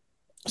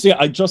 so yeah,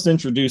 I just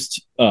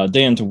introduced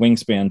Dan to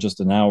Wingspan just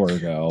an hour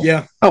ago.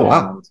 Yeah. Oh,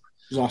 wow. It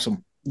was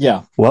awesome.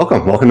 Yeah.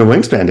 Welcome to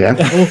Wingspan, Dan.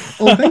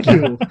 Oh, thank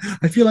you.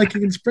 I feel like I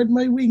can spread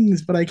my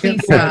wings, but I can't.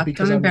 Please stop.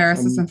 Don't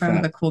embarrass us in front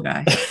of the cool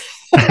guy.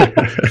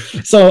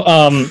 So,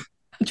 I'm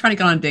trying to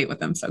get on a date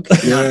with him. So,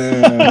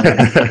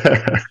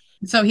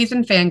 so he's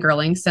been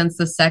fangirling since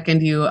the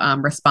second you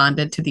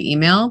responded to the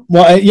email.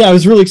 Well, I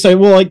was really excited.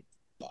 Well, like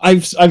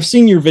I've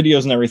seen your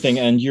videos and everything,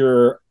 and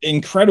you're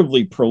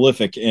incredibly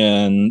prolific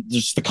in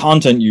just the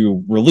content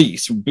you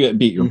release, be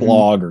it your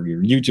blog or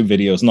your YouTube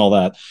videos and all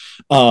that.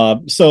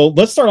 So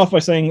let's start off by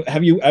saying,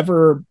 have you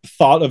ever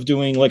thought of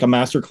doing like a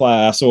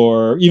masterclass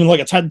or even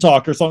like a TED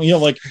Talk or something? You know,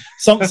 like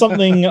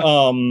something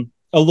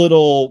a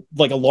little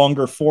like a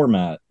longer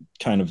format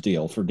kind of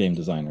deal for game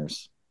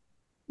designers.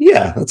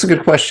 Yeah, that's a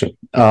good question.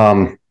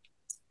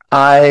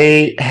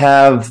 I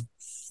have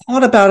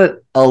thought about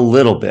it a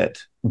little bit,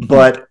 but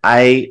what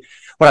I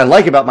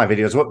like about my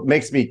videos, what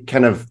makes me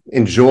kind of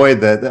enjoy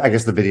the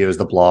videos,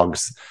 the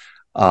blogs,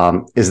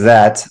 is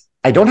that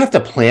I don't have to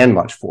plan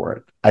much for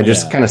it. I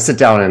just kind of sit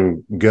down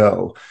and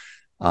go.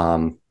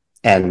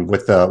 And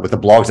with the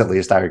blogs, at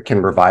least, I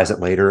can revise it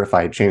later if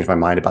I change my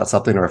mind about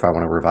something or if I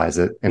want to revise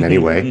it in any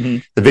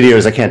way. The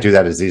videos, I can't do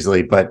that as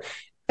easily, but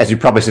as you've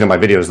probably seen in my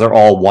videos, they're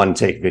all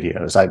one-take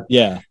videos.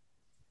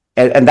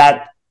 And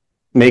that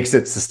makes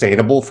it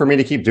sustainable for me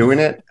to keep doing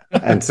it.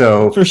 And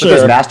so for sure,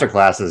 those master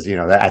classes,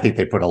 I think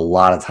they put a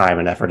lot of time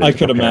and effort into I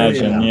could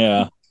imagine,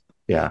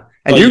 Yeah.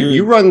 And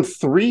you run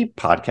 3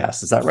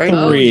 podcasts, is that right?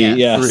 3,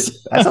 yes. 3.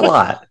 That's a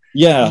lot.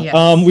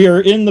 Yeah. We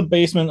are in the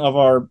basement of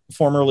our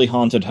formerly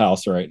haunted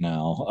house right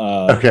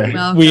now. Okay.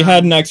 Welcome. We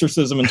had an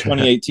exorcism in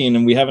 2018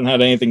 and we haven't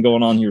had anything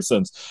going on here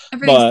since.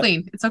 Everything's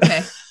clean. It's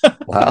okay.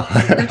 Wow.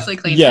 Virtually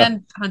clean. Yeah.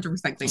 And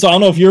 100% clean. So I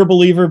don't know if you're a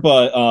believer,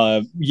 but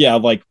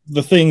like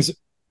the things,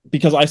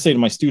 because I say to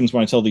my students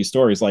when I tell these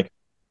stories, like,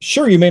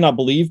 sure, you may not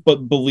believe,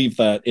 but believe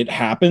that it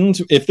happened.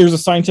 If there's a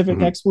scientific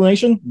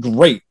explanation,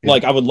 great. Yeah.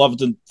 Like I would love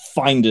to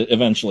find it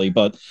eventually,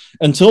 but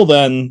until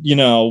then, we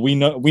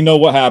know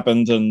what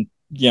happened, and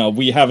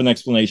we have an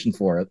explanation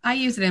for it. I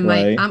use it in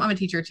my, I'm a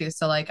teacher too.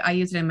 So like I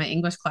use it in my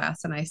English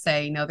class and I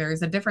say,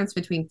 there's a difference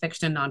between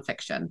fiction and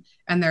nonfiction,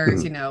 and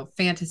there's,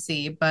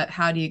 fantasy, but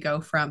how do you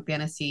go from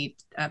fantasy,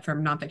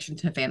 from nonfiction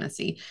to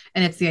fantasy?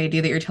 And it's the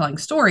idea that you're telling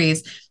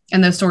stories,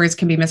 and those stories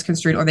can be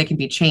misconstrued or they can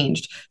be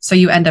changed. So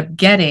you end up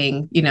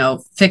getting,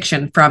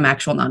 fiction from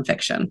actual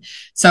nonfiction.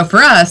 So for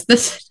us,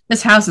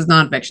 this house is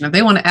nonfiction. If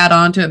they want to add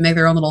on to it, make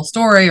their own little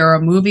story or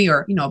a movie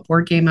or, a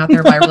board game out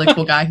there by a really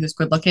cool guy who's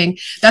good looking,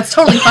 that's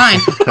totally fine.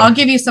 I'll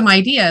give you some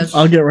ideas.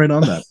 I'll get right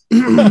on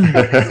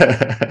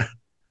that.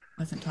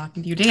 Wasn't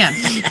talking to you, Dan.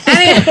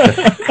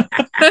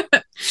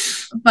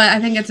 But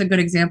I think it's a good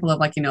example of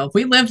like, if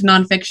we lived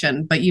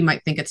nonfiction, but you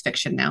might think it's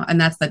fiction now.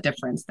 And that's the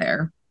difference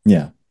there.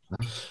 Yeah.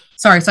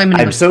 Sorry,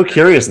 I'm so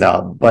curious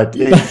now, but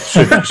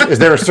is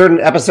there a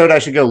certain episode I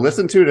should go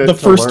listen to the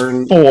first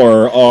learn?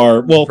 4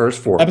 are,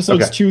 first 4.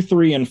 Episodes 2,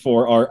 3, and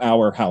 4 are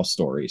our house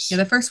stories. Yeah,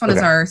 the first one is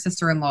our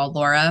sister-in-law,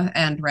 Laura,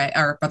 and Ray,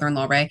 our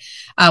brother-in-law, Ray.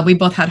 We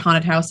both had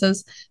haunted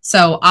houses.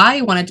 So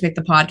I wanted to make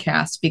the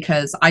podcast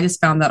because I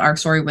just found that our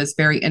story was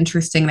very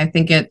interesting. And I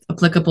think it's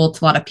applicable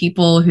to a lot of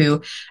people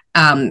who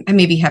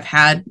maybe have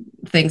had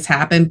things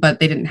happen, but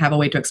they didn't have a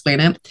way to explain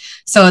it.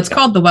 So it's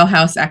called the Well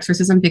House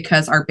Exorcism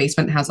because our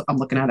basement has, I'm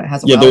looking at it,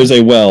 has a well. There's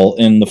a well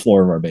in the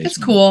floor of our basement.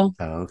 It's cool.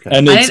 Oh, okay.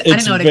 And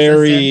it's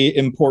very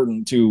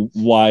important to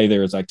why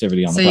there's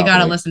activity on the property. So you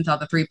got to listen to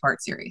the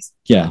 3-part series.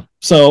 Yeah.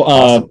 So,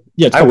 awesome.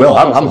 I will.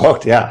 I'm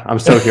hooked. Yeah. I'm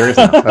so curious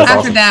now. That's After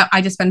awesome. that,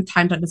 I just spent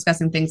time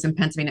discussing things in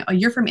Pennsylvania. Oh,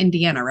 you're from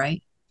Indiana,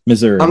 right?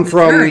 Missouri. I'm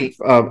from,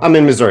 I'm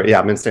in Missouri. Yeah,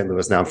 I'm in St.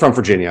 Louis now. I'm from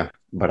Virginia,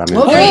 but I'm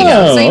in there you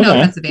go. So you know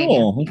okay. Pennsylvania.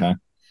 Cool. Okay.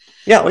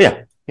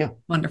 Yeah. Yeah.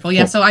 Wonderful.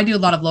 Yeah. Cool. So I do a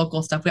lot of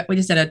local stuff. We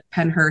just did a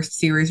Pennhurst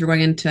series. We're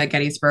going into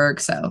Gettysburg.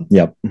 So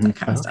that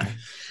kind of stuff.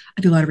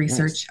 I do a lot of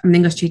research. Nice. I'm an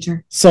English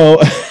teacher. So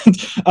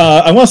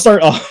I want to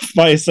start off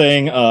by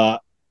saying our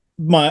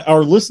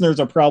listeners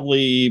are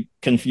probably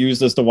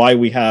confused as to why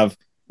we have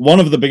one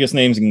of the biggest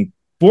names in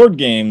board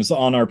games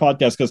on our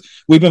podcast, because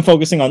we've been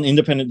focusing on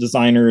independent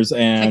designers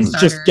and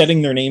just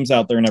getting their names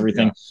out there and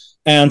everything.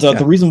 Yeah. And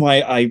the reason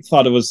why I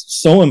thought it was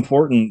so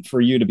important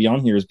for you to be on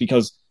here is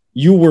because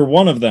you were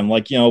one of them,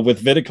 like,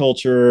 with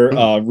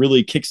viticulture,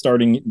 really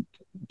kickstarting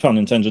pun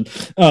intended,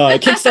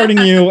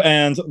 kickstarting you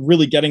and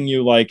really getting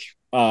you like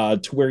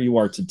to where you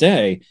are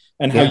today,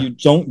 and how you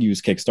don't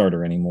use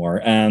Kickstarter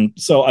anymore. And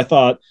so I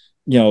thought,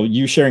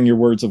 you sharing your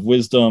words of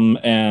wisdom,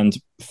 and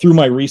through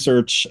my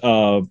research,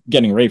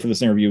 getting ready for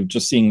this interview,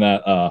 just seeing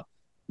that,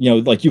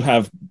 like you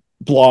have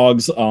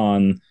blogs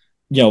on,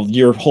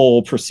 your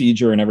whole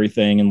procedure and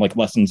everything, and like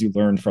lessons you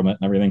learned from it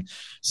and everything.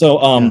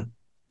 So,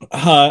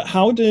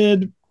 how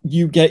did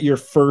you get your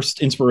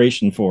first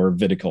inspiration for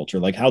viticulture?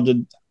 Like, how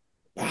did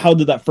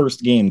that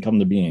first game come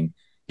to being?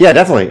 Yeah,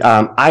 definitely.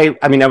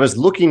 I mean, I was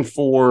looking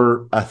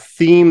for a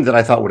theme that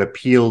I thought would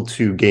appeal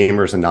to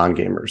gamers and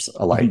non-gamers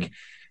alike.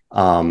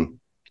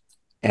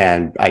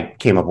 And I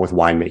came up with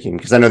winemaking,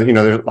 because I know that,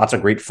 there's lots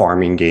of great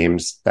farming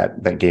games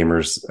that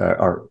gamers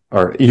or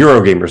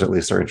Euro gamers at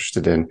least are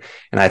interested in.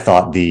 And I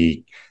thought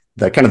the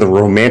kind of the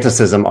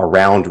romanticism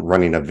around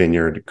running a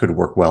vineyard could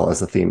work well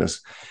as a theme.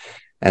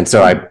 And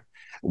so I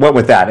went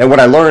with that. And what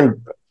I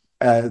learned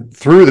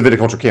through the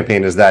viticulture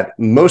campaign is that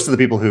most of the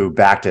people who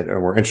backed it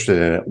or were interested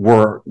in it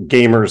were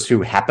gamers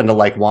who happened to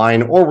like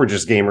wine, or were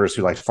just gamers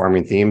who liked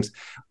farming themes.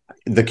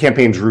 The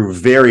campaign drew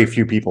very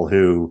few people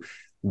who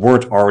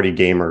weren't already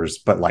gamers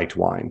but liked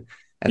wine.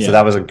 And so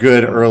that was a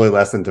good early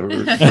lesson for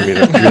me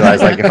to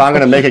realize, like, if I'm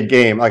going to make a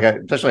game, like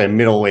especially a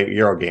middleweight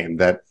Euro game,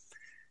 that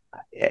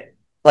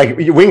like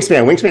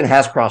Wingspan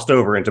has crossed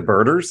over into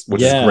birders,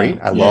 which is great.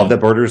 I love that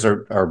birders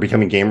are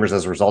becoming gamers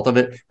as a result of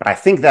it. But I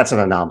think that's an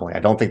anomaly. I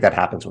don't think that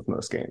happens with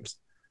most games.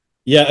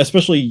 Yeah,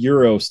 especially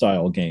Euro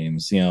style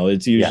games.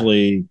 It's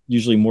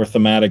usually more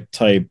thematic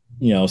type,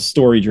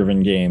 story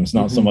driven games,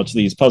 not so much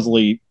these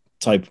puzzly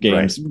type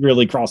games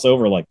really cross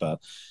over like that.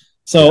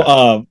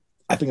 So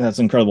I think that's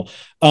incredible.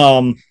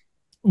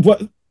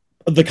 What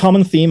the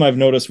common theme I've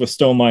noticed with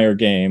Stegmaier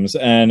games,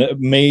 and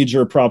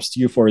major props to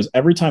you for, is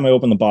every time I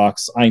open the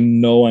box, I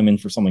know I'm in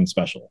for something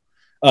special.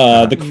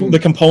 The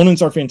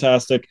components are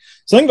fantastic.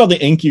 Something about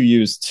the ink you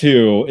use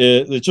too,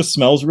 it just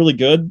smells really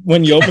good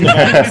when you open the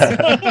box.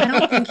 I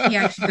don't think he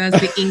actually does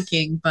the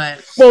inking,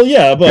 but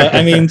but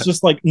I mean,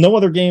 just like no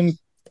other game,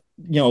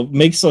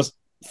 makes us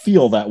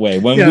feel that way.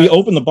 When we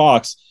open the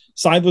box,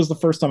 Scythe was the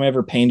first time I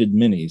ever painted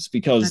minis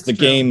because the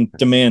game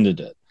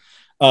demanded it.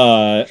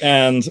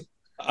 And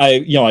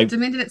I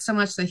demanded it so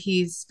much that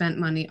he's spent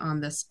money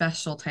on the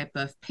special type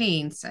of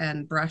paints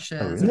and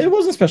brushes. It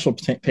wasn't special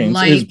paints,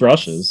 it was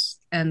brushes.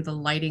 And the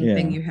lighting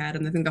thing you had,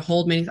 and the thing to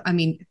hold minis. I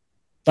mean,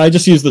 I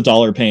just used the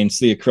dollar paints,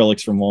 the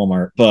acrylics from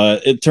Walmart,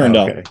 but it turned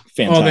out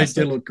fantastic. Oh, they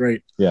did look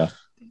great. Yeah.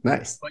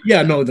 Nice.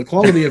 But the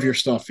quality of your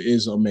stuff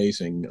is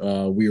amazing.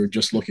 We were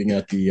just looking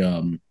at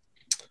the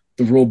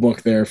rule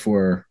book there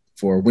for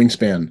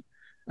Wingspan,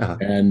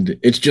 and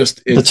it's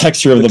the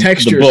texture of the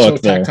texture book is so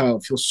there. tactile.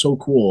 It feels so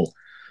cool.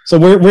 So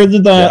where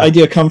did that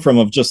idea come from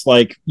of just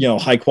like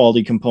high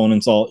quality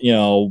components?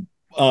 All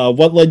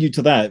what led you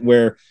to that?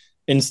 Where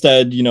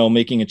instead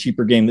making a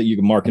cheaper game that you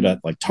can market at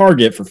like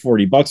Target for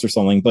 $40 or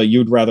something, but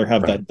you'd rather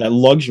have that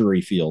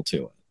luxury feel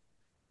to it.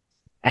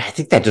 I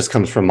think that just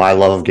comes from my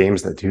love of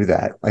games that do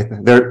that. Like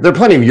there are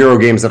plenty of Euro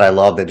games that I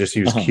love that just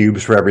use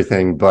cubes for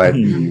everything, but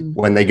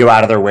when they go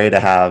out of their way to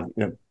have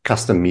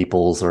custom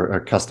meeples or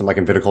custom, like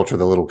in viticulture,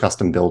 the little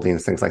custom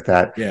buildings, things like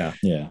that.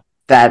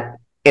 That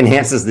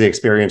enhances the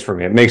experience for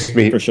me. It makes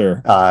me for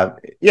sure.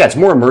 It's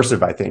more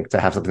immersive, I think,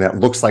 to have something that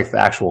looks like the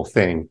actual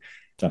thing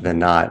than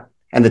not.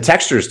 And the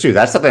textures too.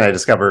 That's something I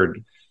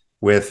discovered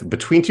with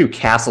Between Two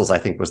Castles, I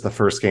think, was the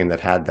first game that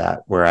had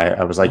that, where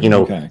I was like,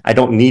 I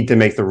don't need to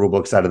make the rule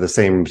books out of the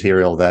same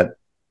material that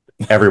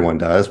everyone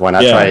does. Why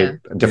not try a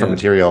different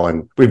material?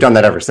 And we've done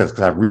that ever since,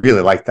 because I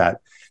really like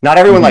that. Not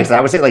everyone likes it.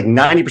 I would say like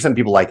 90% of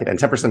people like it, and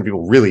 10% of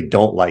people really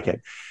don't like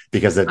it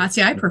because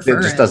I prefer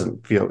it just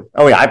doesn't feel.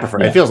 Oh yeah, I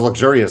prefer it. It feels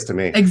luxurious to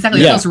me.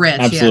 Exactly, it feels rich.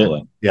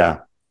 Absolutely. Yeah.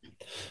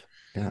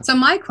 So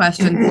my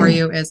question for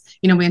you is,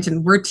 we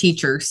mentioned we're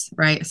teachers,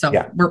 right? So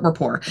we're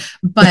poor,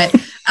 but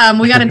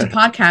we got into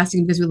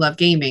podcasting because we love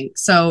gaming.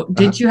 So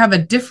did you have a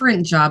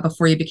different job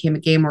before you became a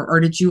gamer, or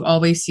did you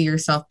always see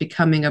yourself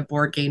becoming a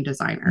board game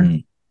designer?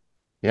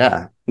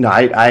 Yeah, no,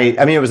 I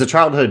mean, it was a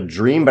childhood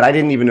dream, but I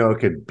didn't even know it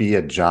could be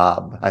a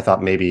job. I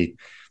thought maybe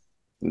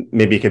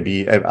it could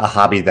be a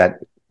hobby that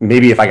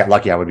maybe if I got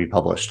lucky, I would be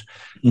published.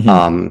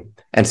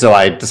 And so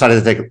I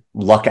decided to take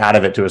luck out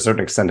of it to a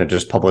certain extent and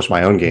just publish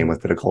my own game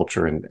with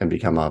viticulture and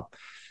become a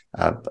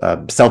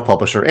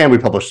self-publisher. And we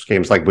published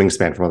games like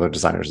Wingspan from other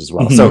designers as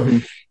well.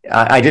 So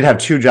I did have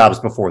two jobs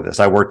before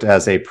this. I worked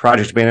as a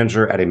project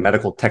manager at a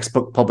medical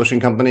textbook publishing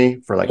company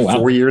for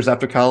 4 years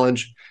after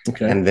college.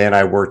 And then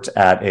I worked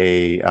at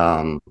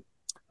I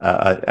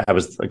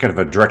was kind of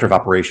a director of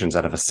operations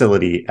at a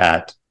facility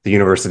at the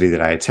university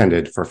that I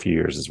attended for a few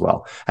years as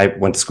well. I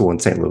went to school in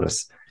St.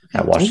 Louis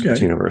at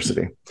Washington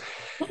University.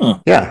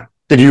 Yeah.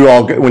 Did you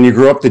all, when you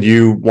grew up, did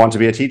you want to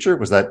be a teacher?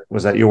 Was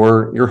that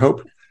your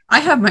hope? I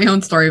have my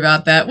own story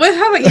about that.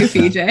 How about you,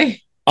 PJ?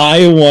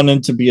 I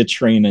wanted to be a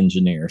train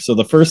engineer. So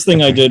the first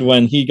thing I did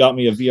when he got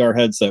me a VR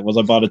headset was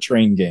I bought a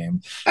train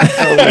game.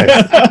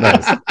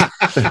 Nice.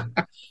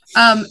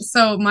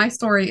 So my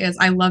story is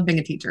I love being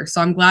a teacher.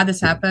 So I'm glad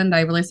this happened.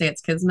 I really say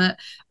it's kismet.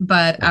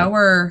 But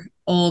our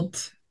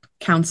old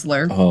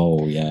counselor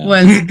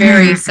was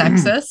very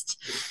sexist.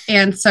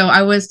 And so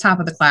I was top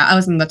of the class. I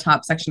was in the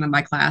top section of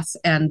my class.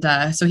 And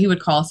so he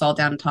would call us all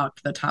down and talk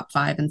to the top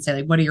 5 and say,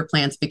 like, what are your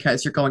plans?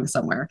 Because you're going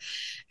somewhere.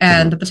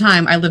 And at the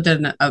time I lived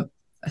in a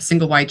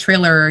single wide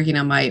trailer. You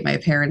know, my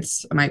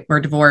parents were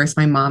divorced.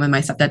 My mom and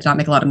my stepdad did not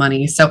make a lot of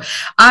money. So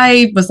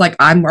I was like,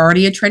 I'm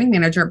already a training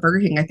manager at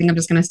Burger King. I think I'm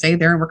just going to stay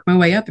there and work my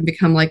way up and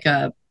become like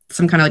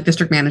some kind of like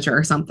district manager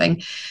or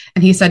something.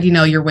 And he said, you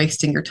know, you're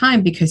wasting your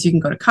time because you can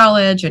go to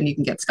college and you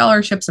can get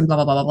scholarships and blah,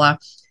 blah, blah, blah, blah.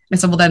 I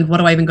said, well, then what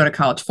do I even go to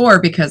college for?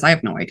 Because I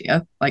have no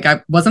idea. Like,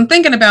 I wasn't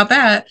thinking about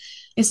that.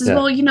 He says,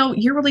 well, you know,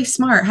 you're really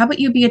smart. How about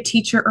you be a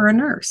teacher or a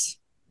nurse?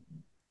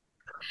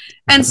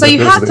 And so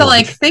you have to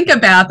like think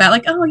about that,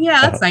 like, oh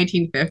yeah, that's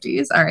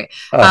 1950s. All right.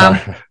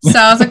 So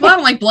I was like, well, I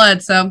don't like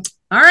blood. So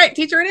all right,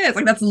 teacher it is.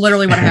 Like, that's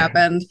literally what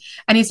happened.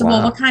 And he said,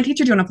 well, what kind of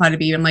teacher do you want to apply to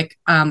be? I'm like,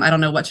 I don't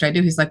know. What should I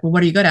do? He's like, well,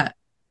 what are you good at?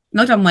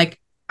 And I'm like,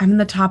 I'm in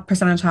the top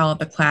percentile of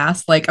the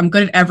class. Like, I'm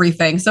good at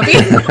everything. So be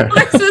more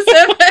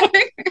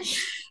specific.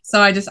 So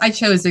I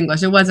chose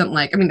English. It wasn't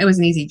like, I mean, it was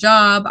an easy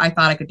job. I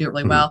thought I could do it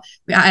really well.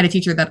 I had a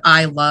teacher that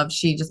I loved.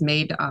 She just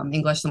made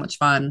English so much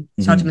fun.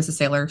 Shout out to Mrs.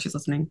 Saylor. She's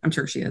listening. I'm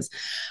sure she is.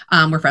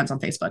 We're friends on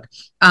Facebook.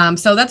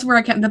 So that's where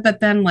I kept, but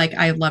then like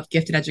I loved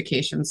gifted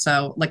education.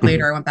 So like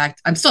later I went back,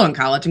 I'm still in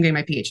college. I'm getting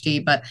my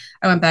PhD, but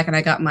I went back and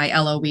I got my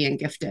LOE in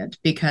gifted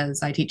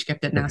because I teach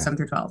gifted now 7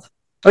 through 12.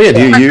 Oh yeah. Do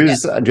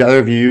either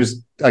of you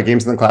use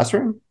games in the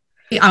classroom?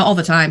 Yeah, all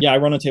the time. Yeah. I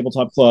run a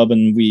tabletop club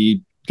and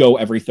we go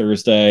every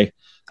Thursday.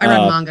 I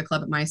run manga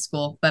club at my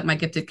school, but my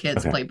gifted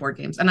kids play board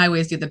games, and I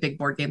always do the big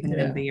board game thing at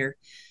the end of the year.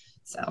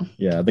 So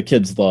yeah, the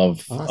kids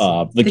love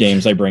the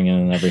games I bring in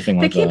and everything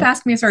like that. They keep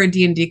asking me to start a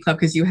D&D club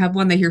because you have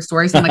one. They hear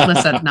stories. I'm like,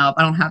 listen, no,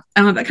 I don't have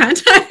that kind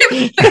of time.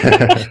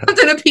 I'm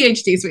doing a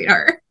PhD,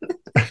 sweetheart.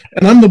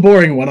 And I'm the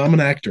boring one. I'm an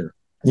actor.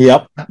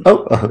 Yep.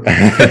 Oh,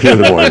 you're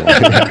the boring one.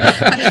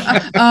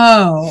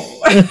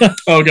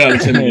 Oh God,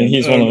 it's him.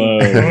 He's one of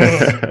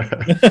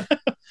those.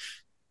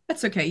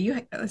 That's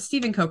okay.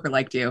 Stephen Coker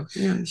liked you.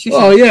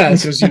 Yeah,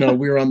 because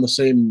we were on the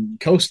same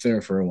coast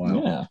there for a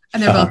while. Yeah,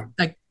 and they're both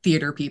like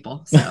theater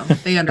people, so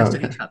they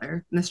understood each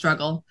other in the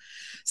struggle.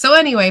 So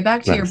anyway,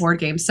 back to your board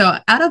games. So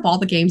out of all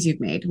the games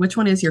you've made, which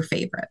one is your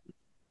favorite?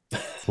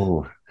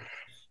 Ooh.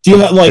 Do you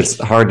have, like? It's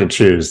hard to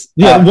choose.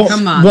 Yeah,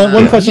 come on.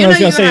 One question I was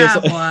going to say is,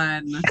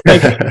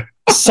 like,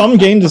 some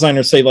game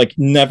designers say like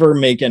never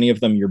make any of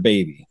them your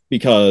baby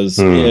because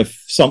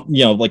if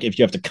if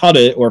you have to cut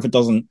it or if it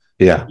doesn't.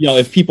 Yeah,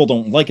 if people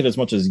don't like it as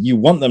much as you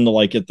want them to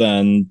like it,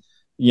 then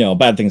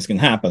bad things can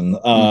happen.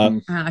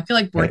 I feel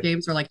like board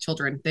games are like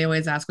children. They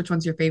always ask which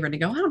one's your favorite,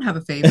 and you go, I don't have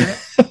a favorite.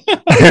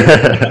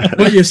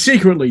 But you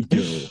secretly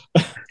do.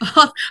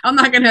 I'm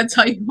not going to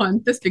tell you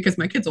one this because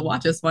my kids will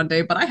watch this one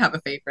day, but I have a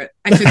favorite.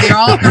 Actually, they're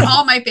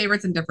all my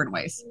favorites in different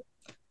ways.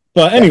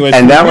 But anyways,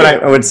 and that one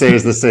I would say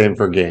is the same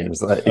for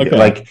games.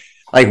 Like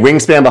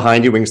Wingspan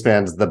behind you.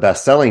 Wingspan's the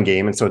best-selling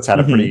game, and so it's had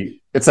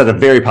a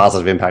very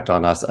positive impact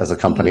on us as a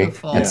company.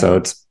 Beautiful. And so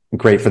it's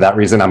great for that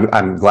reason.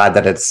 I'm glad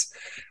that it's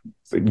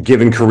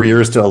given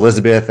careers to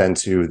Elizabeth and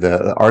to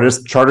the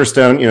artist.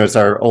 Charterstone, it's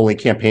our only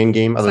campaign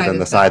game other than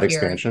the Scythe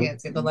expansion. Yeah,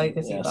 the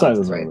legacy Scythe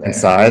is right there. And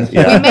Scythe,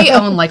 yeah. We may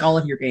own like all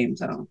of your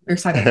games. I don't know.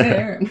 There's Scythe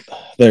there.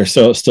 There's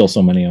still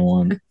so many I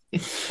want.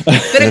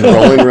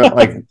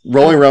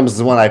 Rolling Realms is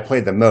the one I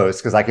played the most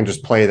because I can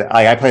just play that.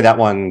 I play that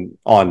one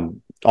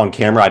on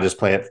camera. I just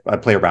play it. I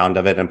play a round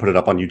of it and put it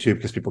up on YouTube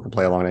because people can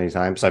play along at any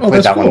time. So I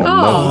played that one the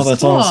most. Oh,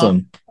 that's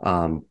awesome.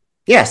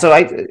 Yeah. So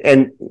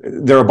and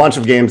there are a bunch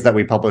of games that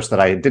we published that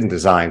I didn't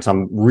design. So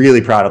I'm really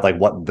proud of like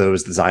what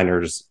those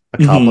designers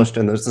accomplished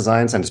in those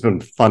designs, and it's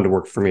been fun to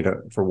work for me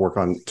to work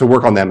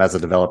on them as a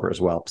developer as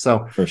well.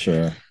 So for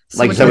sure.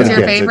 So which one's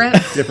your favorite?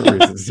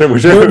 Different reasons. So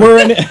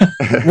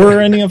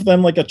were any of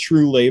them like a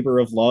true labor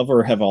of love,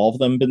 or have all of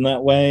them been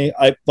that way?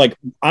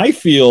 I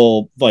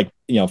feel like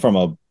from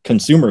a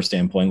consumer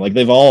standpoint, like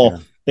they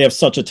have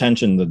such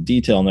attention to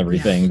detail and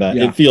everything that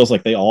it feels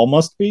like they all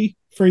must be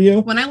for you.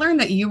 When I learned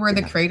that you were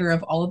the creator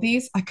of all of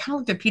these, I kind of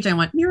looked at PJ and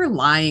went, you're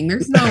lying.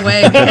 There's no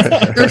way.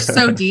 They're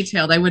so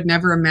detailed. I would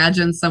never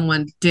imagine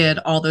someone did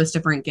all those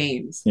different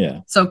games.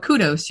 Yeah. So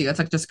kudos to you. That's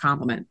like just a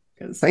compliment.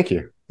 Thank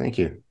you.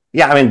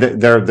 Yeah, I mean,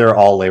 they're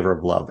all labor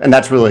of love. And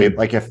that's really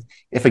like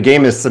if a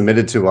game is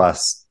submitted to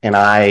us and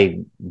I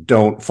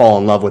don't fall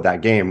in love with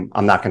that game,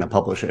 I'm not going to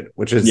publish it,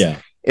 which is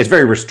it's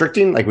very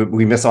restricting. Like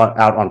we miss out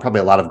on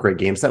probably a lot of great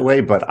games that way,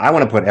 but I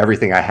want to put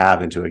everything I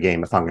have into a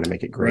game if I'm going to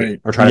make it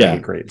great or try to make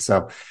it great.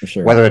 So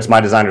whether it's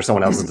my design or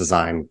someone else's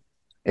design,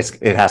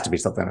 it has to be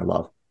something I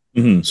love.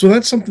 Mm-hmm. So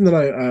that's something that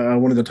I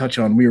wanted to touch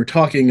on. We were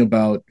talking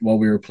about while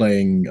we were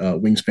playing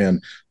Wingspan.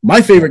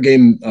 My favorite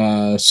game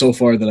so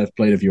far that I've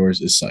played of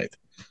yours is Scythe.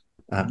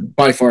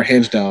 By far,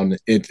 hands down,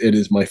 it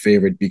is my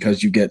favorite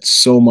because you get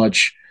so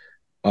much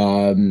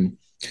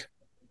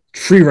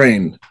free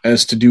reign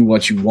as to do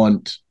what you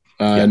want.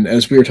 And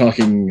as we were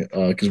talking,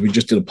 because we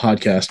just did a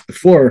podcast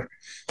before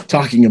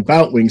talking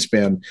about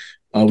Wingspan,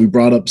 We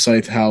brought up,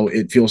 Scythe, how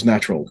it feels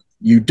natural.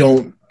 You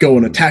don't go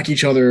and attack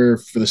each other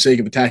for the sake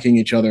of attacking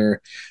each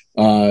other.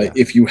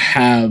 If you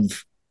have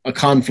a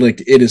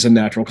conflict, it is a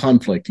natural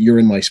conflict. You're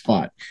in my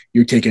spot.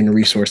 You're taking a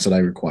resource that I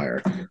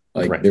require.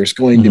 There's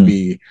going to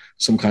be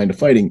some kind of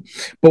fighting.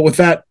 But with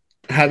that,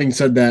 having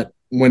said that,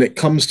 when it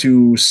comes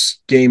to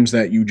games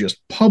that you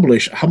just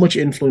publish, how much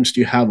influence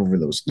do you have over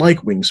those? Like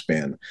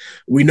Wingspan,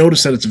 we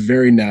notice that it's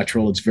very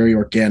natural. It's very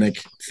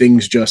organic.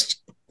 Things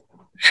just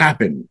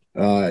happen.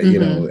 You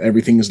know,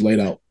 everything is laid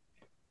out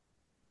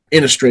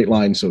in a straight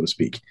line, so to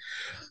speak.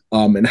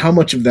 And how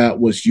much of that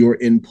was your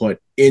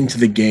input into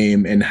the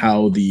game and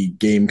how the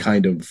game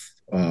kind of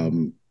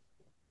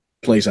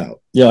plays out?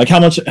 Yeah, like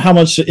how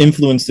much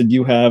influence did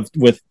you have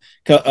with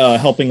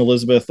helping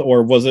Elizabeth,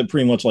 or was it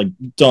pretty much like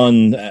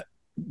done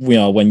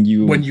when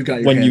you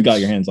got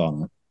your hands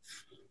on it?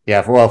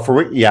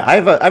 Yeah, I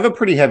have a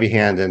pretty heavy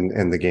hand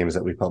in the games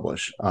that we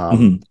publish.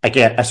 I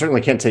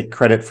certainly can't take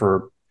credit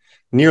for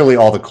nearly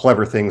all the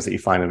clever things that you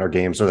find in our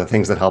games, or the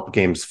things that help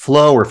games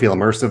flow or feel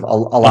immersive.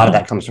 A lot of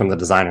that comes from the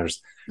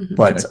designers.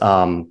 But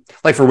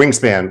like for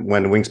Wingspan,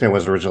 when Wingspan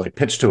was originally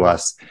pitched to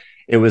us,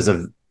 it was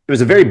a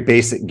very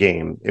basic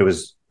game. It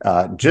was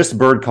just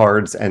bird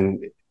cards,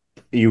 and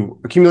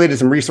you accumulated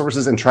some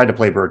resources and tried to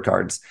play bird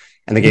cards.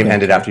 And the game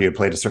ended after you had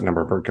played a certain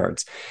number of bird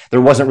cards. There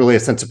wasn't really a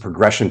sense of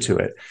progression to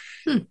it.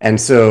 And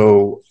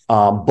so,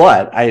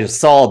 but I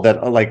saw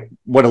that like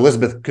what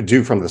Elizabeth could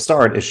do from the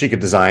start is she could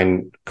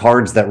design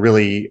cards that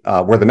really,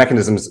 where the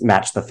mechanisms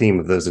match the theme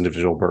of those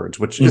individual birds,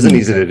 which isn't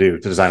easy to do,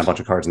 to design a bunch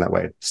of cards in that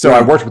way. So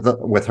I worked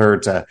with her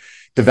to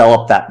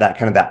develop that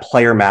kind of that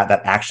player mat,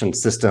 that action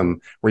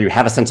system where you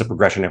have a sense of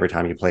progression every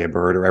time you play a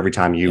bird, or every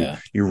time you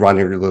run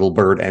your little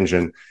bird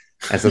engine.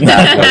 And so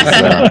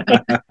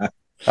that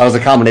was a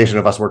combination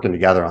of us working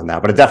together on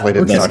that, but it definitely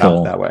didn't start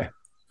out that way.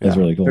 It's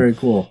really cool. Very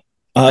cool.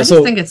 I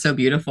just think it's so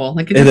beautiful.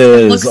 Like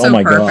it looks so oh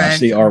my perfect. gosh,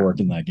 the artwork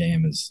in that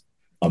game is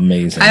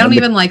amazing. I don't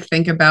even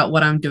think about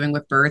what I'm doing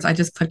with birds. I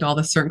just clicked all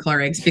the certain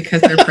color eggs because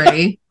they're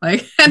pretty.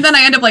 And then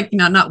I end up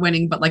not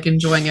winning, but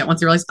enjoying it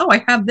once I realize,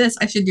 I have this.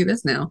 I should do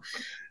this now.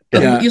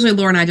 But usually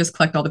Laura and I just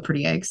collect all the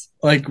pretty eggs.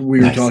 Like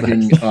we were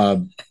talking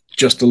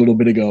just a little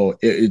bit ago,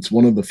 it's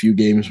one of the few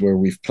games where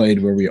we've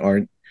played where we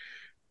aren't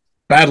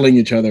battling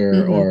each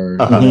other or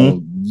I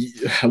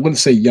wouldn't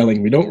say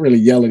yelling. We don't really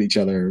yell at each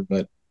other,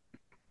 but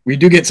we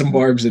do get some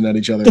barbs in at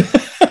each other.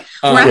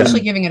 We're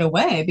actually giving it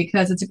away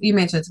because you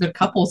mentioned it's a good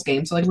couples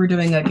game. So we're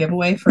doing a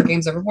giveaway for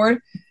Games Overboard.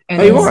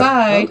 And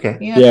inside,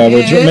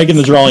 we're making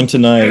the drawing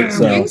tonight.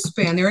 So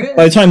Wingspan, there it is.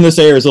 By the time this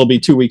airs, it'll be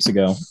 2 weeks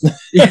ago. So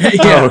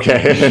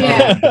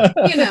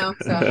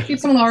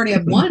someone already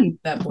have won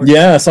that board.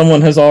 Yeah,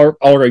 someone has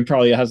already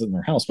probably has it in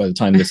their house by the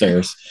time this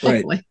airs.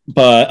 Right.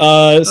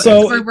 But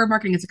so we're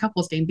marketing it as a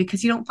couples game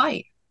because you don't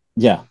fight.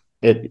 Yeah,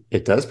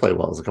 it does play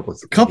well as a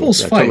couples.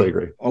 Couples fight totally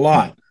agree. a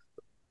lot.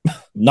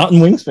 Not in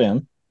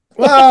Wingspan.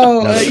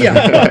 Well,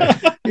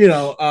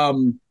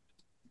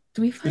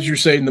 do we fight? as you're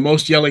saying, the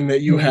most yelling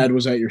that you had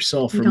was at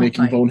yourself for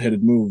making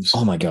boneheaded moves.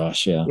 Oh my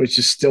gosh, yeah. Which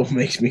just still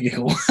makes me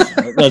giggle.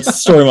 That's the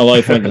story of my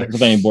life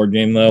with any board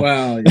game, though.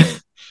 Wow. Yeah.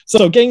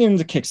 So getting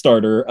into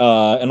Kickstarter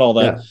and all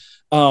that.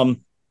 Yeah.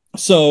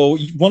 So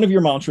one of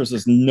your mantras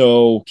is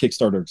no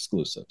Kickstarter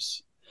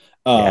exclusives.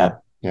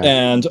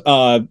 And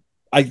I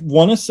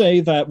want to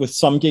say that with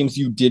some games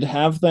you did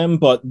have them,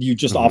 but you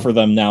just offer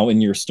them now in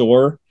your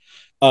store.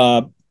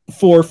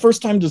 For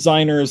first-time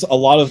designers, a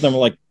lot of them are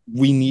like,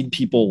 we need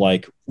people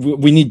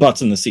we need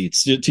butts in the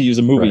seats, to use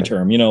a movie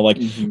term,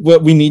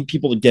 we need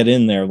people to get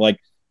in there.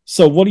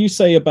 So what do you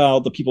say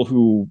about the people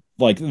who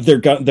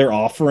they're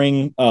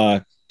offering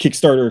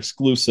Kickstarter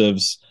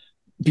exclusives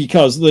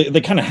because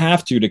they kind of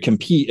have to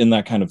compete in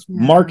that kind of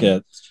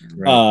market,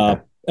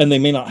 and they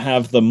may not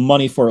have the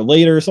money for it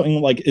later or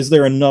something? Is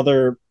there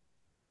another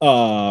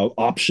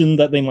option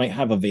that they might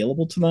have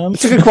available to them?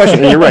 It's a good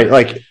question. And you're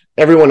right.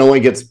 Everyone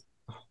only gets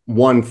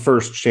one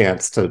first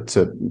chance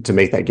to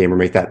make that game or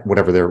make that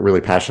whatever they're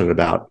really passionate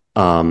about.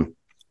 And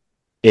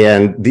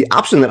the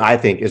option that I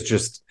think is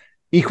just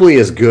equally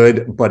as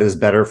good, but is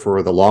better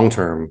for the long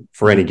term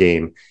for any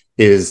game,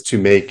 is to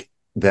make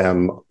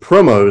them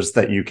promos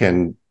that you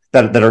can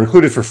that are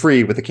included for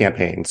free with the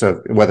campaign.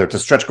 So whether it's a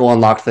stretch goal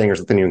unlocked thing or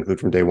something you include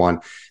from day one,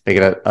 make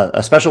it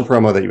a special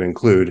promo that you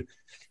include,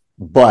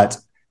 but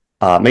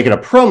make it a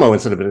promo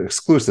instead of an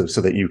exclusive,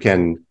 so that you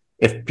can,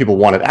 if people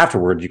want it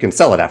afterward, you can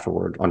sell it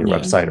afterward on your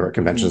website or at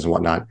conventions and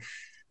whatnot.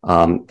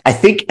 I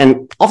think,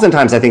 and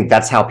oftentimes I think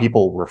that's how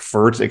people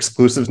refer to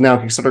exclusives now,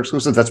 Kickstarter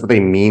exclusives. That's what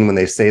they mean when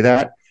they say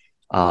that.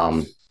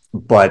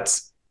 But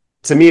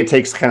to me, it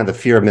takes kind of the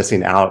fear of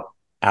missing out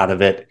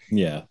of it.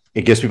 Yeah.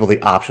 It gives people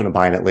the option of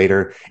buying it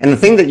later. And the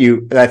thing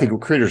that I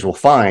think creators will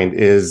find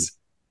is,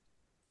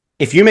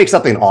 if you make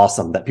something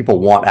awesome that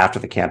people want after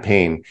the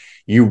campaign,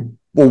 you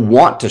will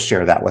want to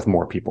share that with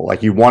more people.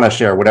 You want to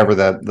share whatever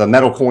the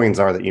metal coins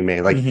are that you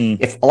made.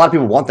 If a lot of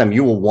people want them,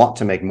 you will want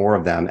to make more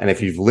of them. And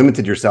if you've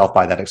limited yourself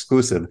by that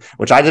exclusive,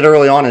 which I did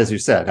early on, as you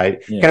said, I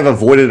kind of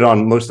avoided it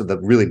on most of the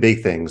really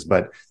big things,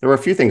 but there were a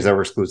few things that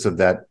were exclusive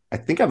that I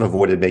think I've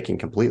avoided making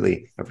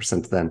completely ever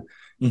since then.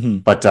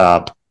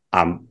 But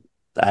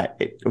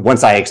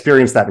once I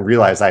experienced that and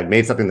realized I had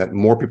made something that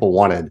more people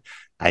wanted,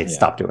 I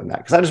stopped doing that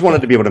because I just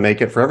wanted to be able to make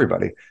it for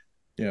everybody.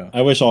 Yeah,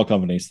 I wish all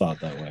companies thought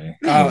that way.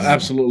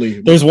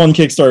 Absolutely. There's one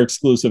Kickstarter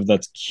exclusive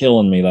that's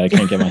killing me that I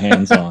can't get my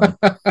hands on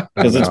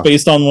because it's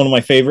based on one of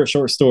my favorite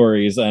short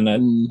stories, and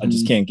I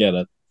just can't get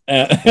it.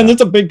 And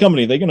it's a big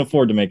company; they can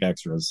afford to make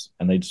extras,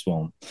 and they just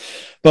won't.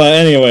 But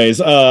anyways,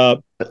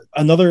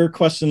 another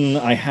question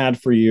I had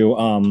for you,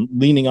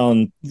 leaning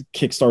on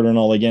Kickstarter and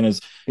all again,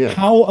 is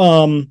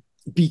how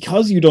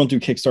because you don't do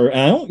Kickstarter, and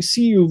I don't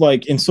see you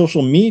like in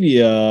social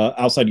media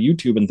outside of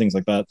YouTube and things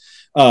like that,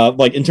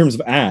 like in terms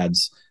of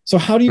ads. So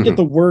how do you get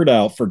the word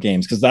out for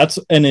games? Because that's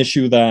an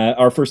issue that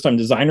our first-time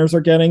designers are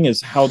getting,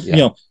 is how,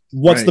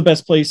 what's the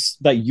best place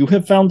that you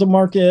have found to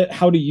market?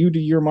 How do you do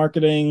your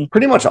marketing?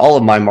 Pretty much all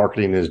of my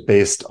marketing is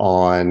based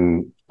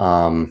on,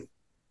 well,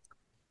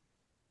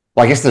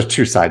 I guess there's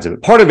two sides of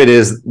it. Part of it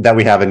is that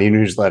we have an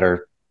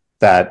e-newsletter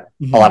that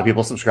a lot of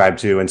people subscribe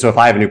to. And so if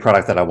I have a new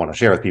product that I want to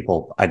share with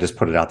people, I just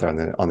put it out there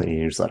on the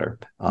e-newsletter.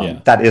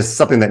 That is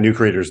something that new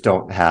creators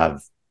don't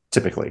have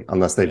typically,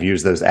 unless they've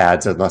used those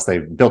ads, unless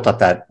they've built up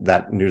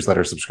that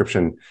newsletter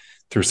subscription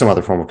through some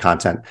other form of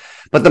content.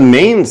 But the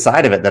main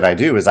side of it that I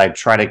do is I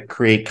try to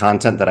create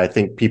content that I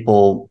think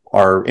people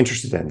are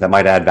interested in, that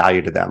might add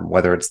value to them,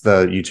 whether it's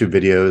the YouTube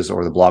videos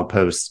or the blog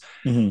posts.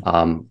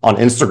 On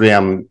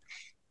Instagram,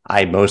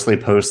 I mostly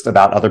post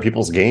about other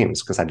people's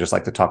games because I just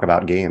like to talk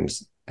about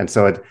games. And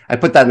so I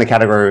put that in the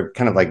category of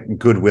kind of like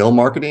goodwill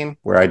marketing,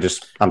 where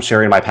I'm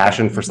sharing my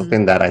passion for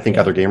something that I think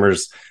other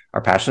gamers are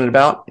passionate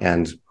about.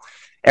 And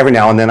every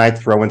now and then I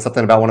throw in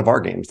something about one of our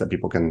games that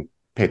people can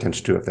pay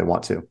attention to if they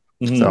want to.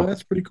 So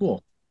that's pretty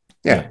cool.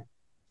 Yeah.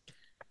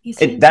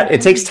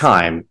 It takes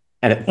time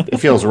and it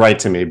feels right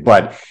to me.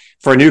 But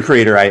for a new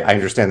creator, I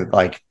understand that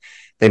like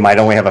they might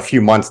only have a few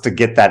months to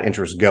get that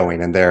interest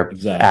going, and their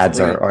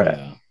ads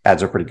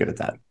are pretty good at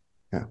that.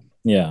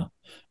 Yeah.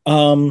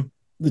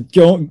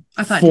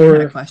 I thought you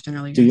had a question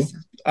earlier. Do you?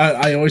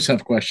 I always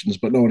have questions,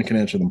 but no one can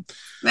answer them.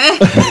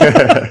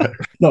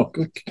 No,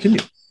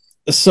 continue.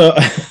 So,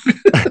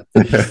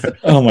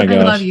 oh my gosh.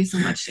 I love you so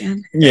much,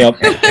 Dan. Yep.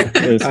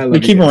 We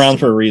keep him around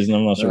for a reason.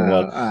 I'm not sure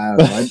what.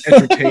 I'm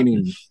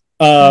entertaining.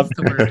 That's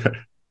the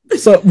word.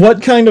 So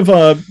what kind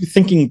of,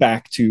 thinking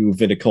back to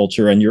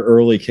viticulture and your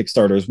early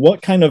Kickstarters,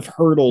 what kind of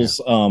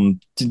hurdles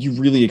did you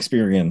really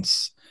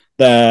experience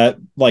that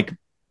like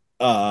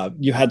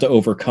you had to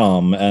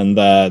overcome and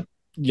that,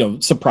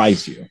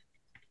 surprised you?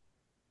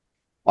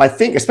 I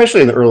think,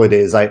 especially in the early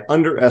days, I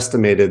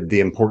underestimated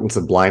the importance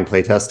of blind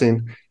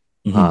playtesting.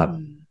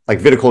 Like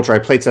viticulture, I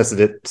playtested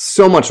it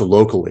so much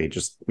locally,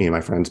 just me and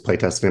my friends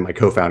playtesting it, my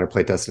co-founder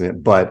playtesting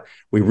it, but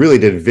we really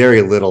did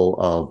very little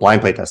of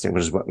blind playtesting,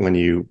 which is when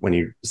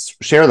you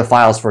share the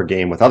files for a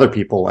game with other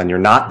people and you're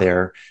not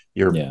there,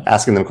 you're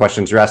asking them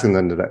questions, you're asking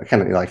them to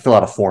kind of like fill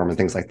out a form and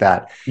things like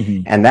that.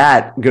 And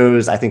that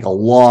goes, I think, a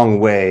long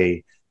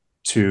way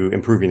to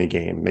improving a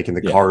game, making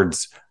the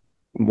cards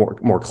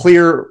more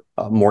clear,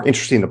 more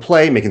interesting to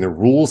play, making the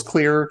rules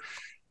clear.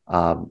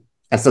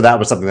 And so that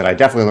was something that I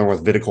definitely learned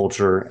with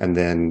viticulture, and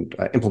then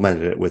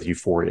implemented it with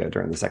Euphoria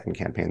during the second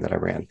campaign that I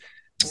ran.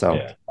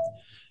 So,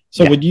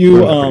 would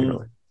you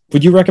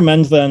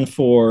recommend then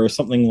for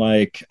something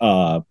like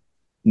now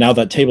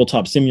that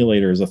Tabletop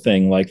Simulator is a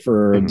thing, like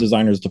for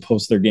designers to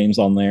post their games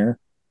on there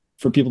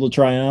for people to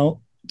try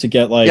out to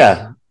get like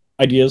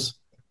ideas?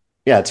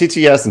 Yeah,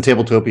 TTS and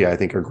Tabletopia, I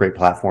think, are great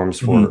platforms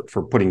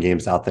for putting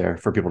games out there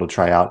for people to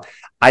try out.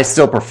 I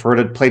still prefer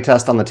to play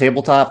test on the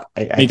tabletop.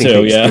 I think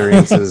the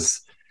experience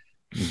is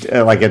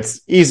like it's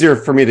easier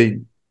for me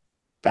to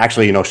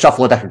actually,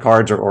 shuffle a deck of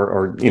cards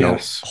or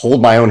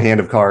hold my own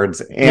hand of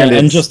cards,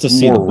 and just to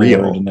see more the board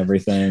real and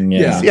everything.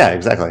 Yeah,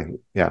 exactly.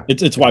 Yeah,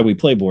 it's why we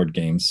play board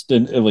games,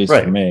 at least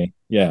for me.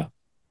 Yeah,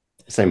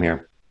 same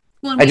here.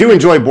 Well, I do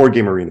enjoy Board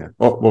Game Arena.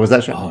 Well, what was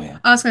that, Sean? Oh, yeah.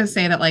 I was going to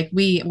say that, like,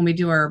 when we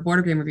do our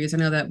board game reviews, I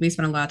know that we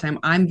spend a lot of time.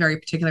 I'm very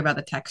particular about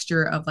the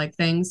texture of like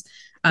things.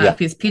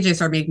 Because PJ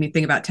started making me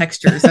think about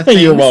textures of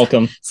things. You're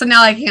welcome. So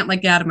now I can't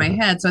like get out of my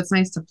head. So it's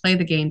nice to play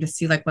the game to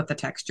see like what the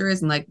texture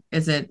is and like,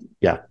 is it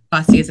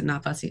fussy? Is it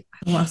not fussy?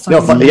 You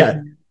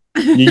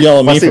yell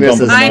at me for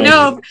bumping. I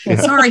know.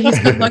 Sorry, he's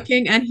good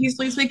looking and he's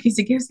sweet because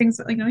he gives things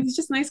like, he's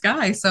just a nice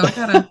guy. So I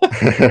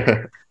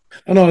gotta.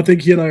 I know. I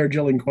think he and I are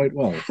gelling quite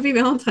well. Happy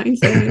Valentine's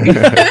Day.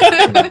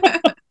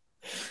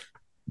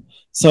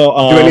 So,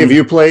 do any of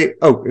you play?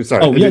 Oh,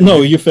 sorry. Oh, yeah.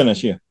 No, you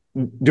finish. Yeah.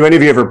 Do any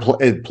of you ever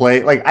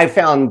play? Like I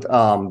found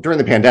during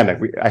the pandemic,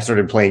 I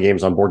started playing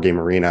games on Board Game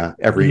Arena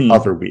every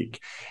other week,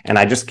 and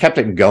I just kept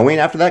it going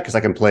after that because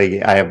I can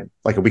play. I have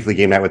like a weekly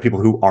game night with people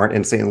who aren't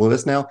in St.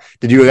 Louis now.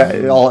 Did you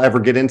all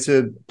ever get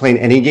into playing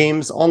any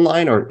games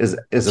online, or is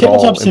it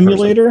Tabletop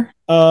Simulator?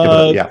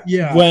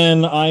 Yeah.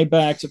 When I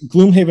backed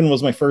Gloomhaven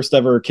was my first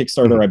ever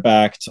Kickstarter. I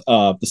backed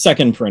the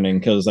second printing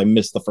because I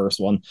missed the first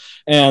one,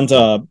 and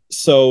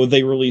so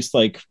they released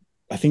like,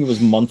 I think it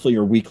was monthly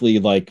or weekly,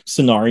 like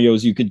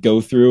scenarios you could go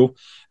through.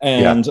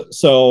 And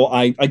so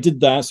I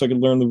did that so I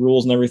could learn the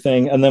rules and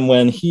everything. And then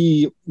when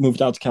he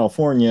moved out to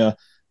California,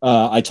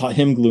 I taught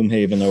him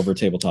Gloomhaven over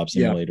Tabletop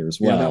Simulator as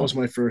well. Yeah, that was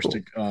my first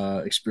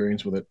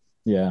experience with it.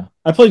 Yeah,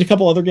 I played a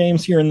couple other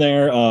games here and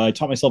there. I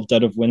taught myself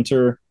Dead of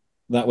Winter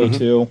that way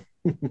too.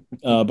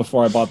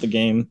 Before I bought the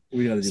game,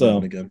 We got to do that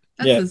one again.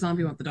 That's the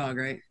zombie with the dog,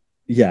 right?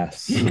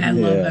 Yes, I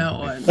love that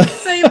one.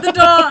 Save the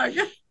dog.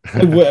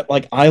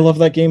 I love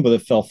that game, but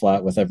it fell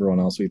flat with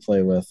everyone else we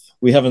play with.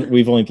 We've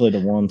only played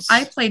it once.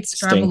 I played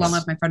Scrabble along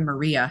with my friend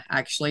Maria,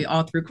 actually,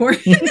 all through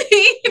quarantine.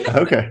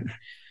 Okay.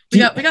 We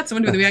got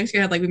someone with it. We actually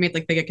had we made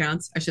big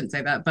accounts. I shouldn't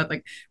say that, but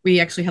we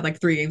actually had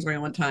 3 games going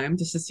at one time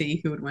just to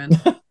see who would win.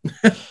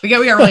 We got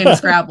really into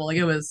Scrabble.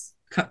 It was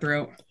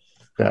cutthroat.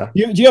 Yeah.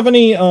 Do you have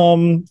any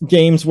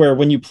games where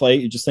when you play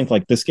it, you just think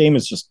this game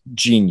is just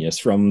genius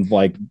from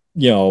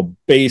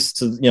base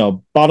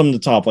to bottom to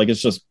top,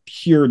 it's just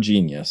pure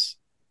genius?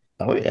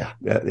 Oh yeah.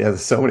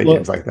 There's so many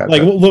games like that.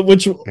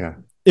 Which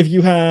if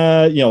you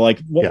had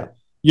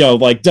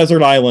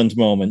Desert Island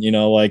moment,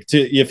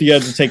 if you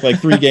had to take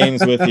 3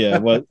 games with you,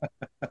 what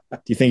do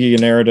you think you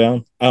can narrow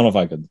down? I don't know if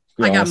I could.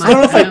 I got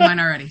mine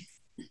already.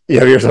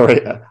 Yeah, yours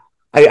already.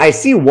 I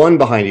see one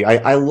behind you.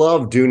 I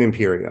love Dune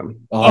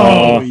Imperium.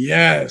 Oh,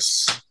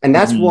 yes. And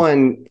that's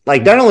one,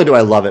 not only do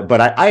I love it, but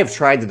I have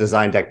tried to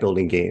design deck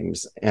building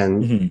games,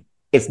 and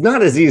it's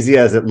not as easy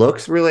as it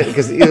looks, really,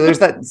 because there's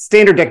that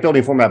standard deck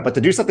building format, but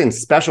to do something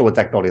special with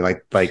deck building,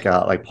 like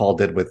Paul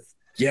did with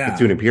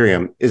Dune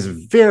Imperium, is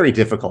very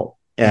difficult.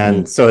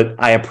 And so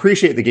I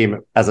appreciate the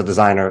game as a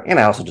designer, and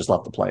I also just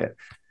love to play it.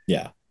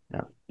 Yeah,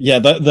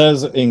 that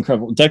is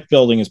incredible. Deck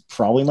building is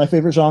probably my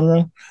favorite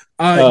genre.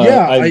 I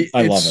love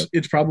it.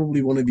 It's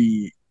probably one of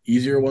the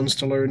easier ones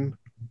to learn.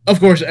 Of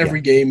course,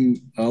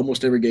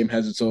 almost every game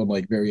has its own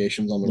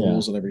variations on the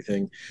rules and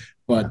everything,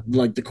 but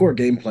the core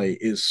gameplay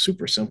is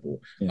super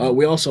simple.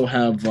 We also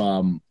have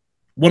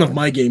one of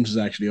my games is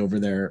actually over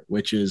there,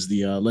 which is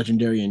the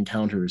Legendary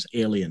Encounters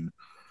Alien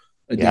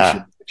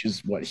edition, which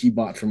is what he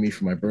bought for me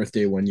for my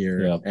birthday one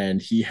year, and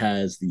he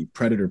has the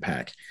Predator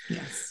pack.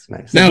 Yes,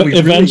 nice. Now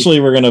eventually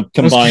we're going to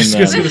combine them.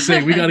 I was going to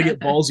say we got to get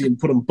ballsy and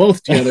put them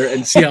both together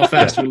and see how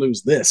fast we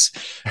lose this.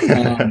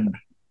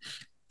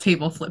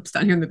 Table flips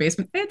down here in the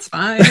basement. It's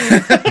fine.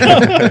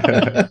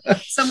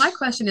 So my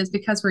question is,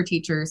 because we're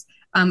teachers,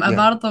 a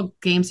lot of the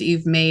games that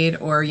you've made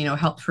or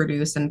helped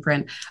produce and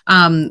print,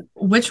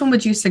 which one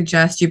would you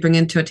suggest you bring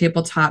into a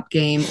tabletop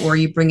game, or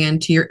you bring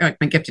into your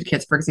my gifted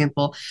kids, for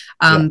example,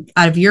 out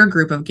of your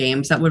group of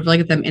games that would really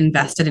get them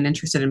invested and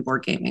interested in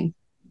board gaming?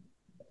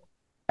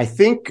 I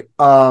think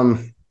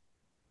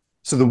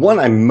so the one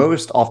I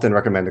most often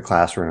recommend to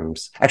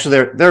classrooms, actually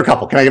there are a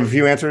couple. Can I give a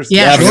few answers?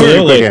 Yeah,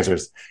 absolutely. Quick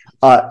answers.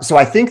 So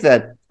I think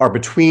that are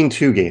Between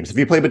Two games. Have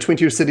you played Between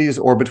Two Cities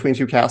or Between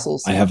Two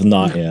Castles? I have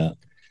not yet.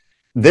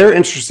 They're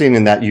interesting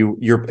in that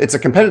it's a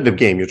competitive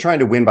game. You're trying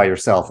to win by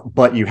yourself,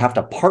 but you have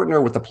to partner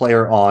with the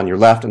player on your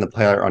left and the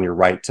player on your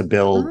right to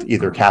build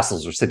either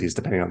castles or cities,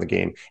 depending on the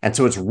game. And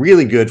so it's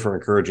really good for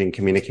encouraging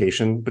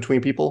communication between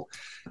people.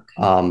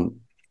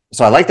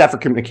 So I like that for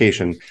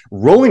communication.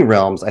 Rolling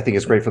Realms, I think,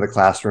 is great for the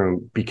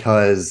classroom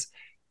because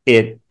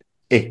it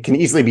can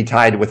easily be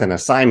tied with an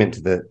assignment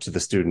to the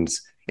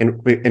students.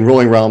 In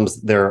Rolling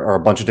Realms, there are a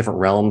bunch of different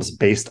realms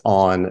based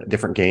on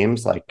different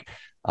games.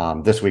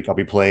 This week, I'll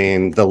be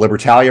playing the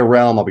Libertalia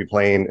realm. I'll be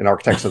playing an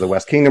Architects of the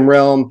West Kingdom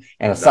realm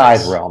and a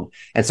Size realm.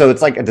 And so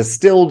it's a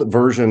distilled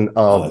version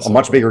of a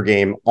much bigger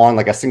game on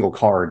a single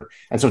card.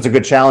 And so it's a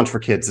good challenge for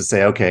kids to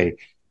say, okay,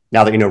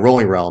 now that you know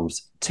Rolling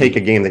Realms, take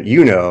a game that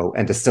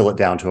and distill it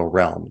down to a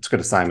realm. It's a good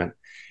assignment.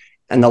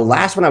 And the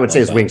last one I would say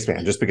is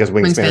Wingspan, just because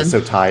Wingspan is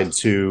so tied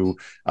to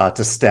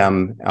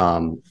STEM.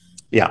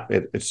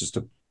 It's just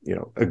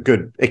a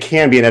good. It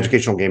can be an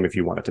educational game if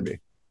you want it to be.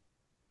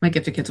 My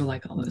gifted kids will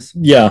like all those.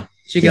 Yeah,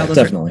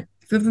 definitely.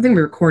 The thing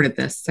we recorded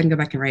this, so I can go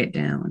back and write it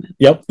down.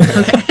 Yep.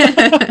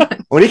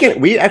 Okay.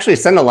 We actually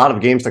send a lot of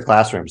games to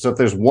classrooms. So if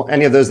there's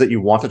any of those that you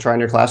want to try in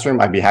your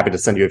classroom, I'd be happy to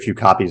send you a few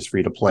copies for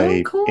you to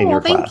play in your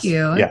class. Thank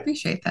you. I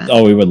appreciate that.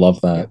 Oh, we would love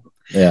that.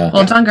 Yeah.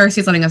 Well, John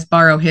Garcia's letting us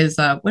borrow his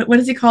what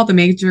is he called?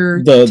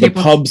 The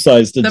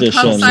pub-sized edition. The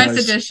pub-sized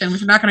edition,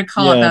 which I'm not going to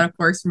call it that, of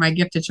course, for my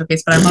gifted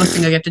showcase, but I'm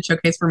hosting a gifted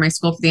showcase for my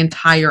school for the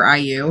entire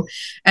IU.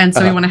 And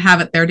so we want to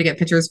have it there to get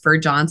pictures for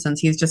John,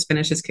 since he's just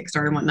finished his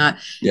Kickstarter and whatnot,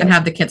 and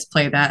have the kids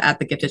play that at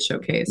the gifted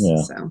showcase. Yeah.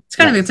 So it's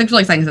it's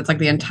really exciting. It's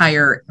the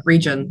entire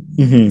region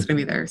is going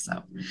to be there.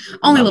 So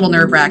only a little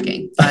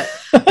nerve-wracking, but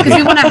because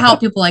we want to help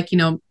people,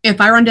 if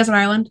I run Desert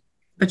Island,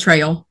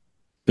 Betrayal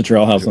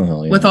House on the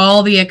Hill, with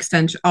all the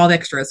extras,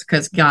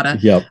 because gotta.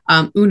 Yep.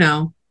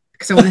 Uno,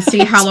 because I want to see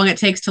how long it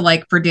takes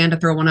to for Dan to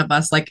throw one of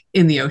us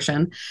in the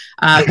ocean.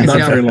 Not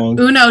very long.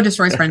 Uno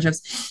destroys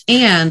friendships,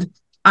 and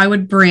I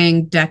would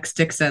bring Dex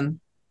Dixon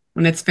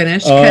when it's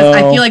finished, because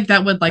I feel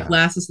that would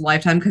last us a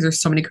lifetime, because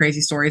there's so many crazy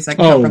stories that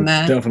come from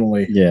that.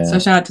 Definitely. Yeah. So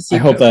shout out to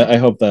Steve. I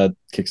hope that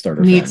Kickstarter.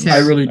 Me too. I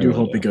really do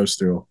hope it goes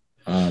through.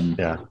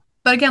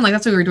 But again,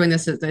 that's why we were doing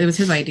this. It was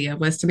his idea,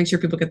 was to make sure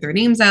people get their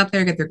names out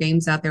there, get their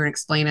games out there, and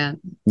explain it.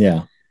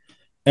 Yeah.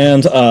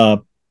 And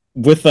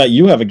with that,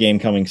 you have a game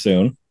coming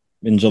soon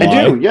in July.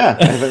 I do, yeah.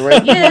 I have it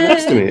right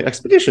next to me.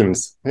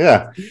 Expeditions.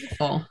 Yeah.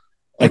 Beautiful.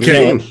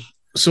 Okay.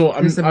 So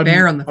There's a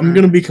bear on the I'm front.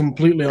 going to be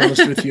completely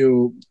honest with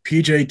you.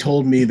 PJ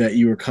told me that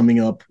you were coming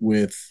up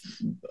with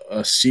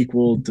a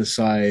sequel to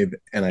Scythe,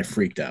 and I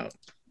freaked out.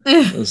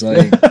 I was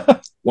like,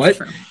 "What?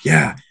 True.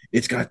 Yeah,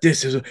 it's got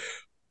this.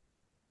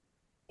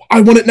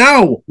 I want it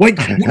now. Like,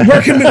 when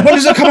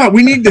does it come out?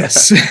 We need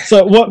this."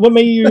 So what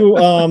made you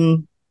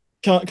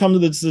come to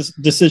this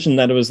decision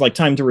that it was like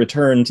time to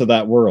return to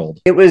that world?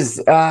 It was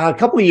a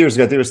couple of years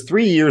ago. It was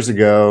 3 years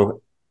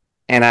ago,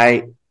 and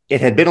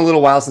it had been a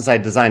little while since I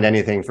had designed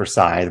anything for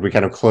Scythe. We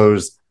kind of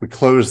closed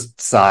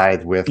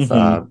Scythe with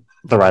the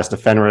Rise to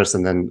Fenris,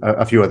 and then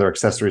a few other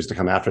accessories to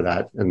come after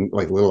that, and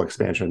like little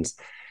expansions.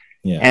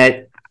 Yeah.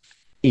 And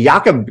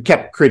Jakob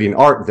kept creating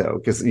art though,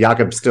 because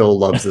Jakob still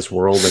loves this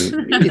world,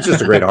 and he's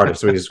just a great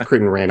artist. So he's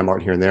creating random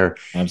art here and there.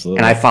 Absolutely.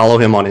 And I follow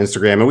him on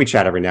Instagram, and we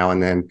chat every now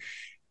and then.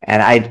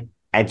 And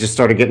I just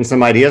started getting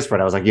some ideas for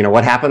it. I was like,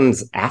 what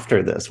happens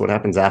after this? What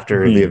happens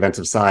after the events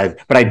of Scythe?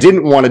 But I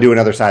didn't want to do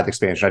another Scythe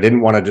expansion. I didn't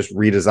want to just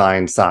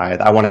redesign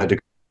Scythe. I wanted to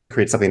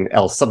create something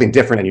else, something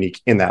different and unique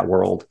in that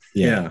world.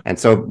 Yeah. And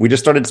so we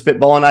just started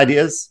spitballing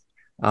ideas.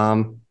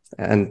 And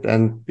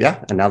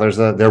now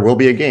there will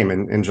be a game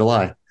in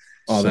July.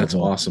 Oh, that's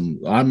awesome.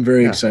 I'm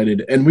very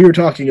excited. And we were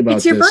talking about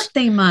It's your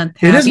birthday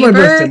month. It is my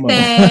birthday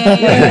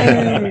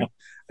month.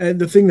 And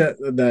the thing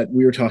that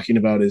we were talking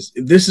about is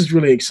this is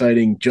really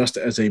exciting just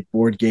as a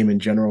board game in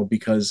general,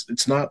 because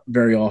it's not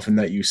very often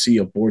that you see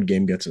a board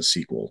game gets a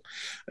sequel.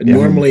 Yeah.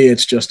 Normally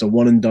it's just a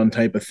one and done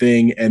type of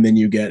thing. And then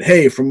you get,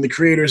 hey, from the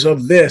creators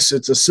of this,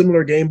 it's a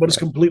similar game, but it's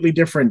completely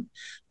different.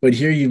 But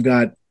here you've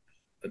got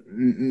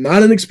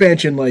not an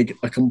expansion, like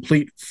a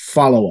complete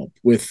follow-up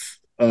with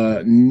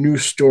new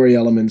story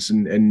elements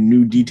and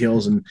new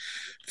details and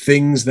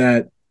things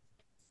that,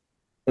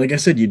 like I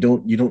said, you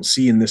don't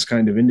see in this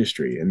kind of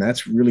industry. And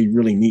that's really,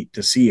 really neat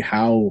to see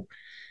how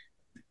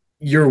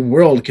your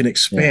world can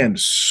expand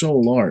so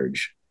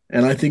large.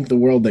 And I think the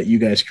world that you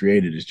guys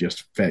created is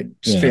just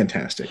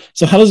fantastic.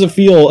 So how does it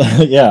feel?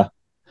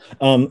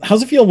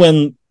 How's it feel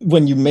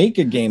when you make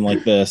a game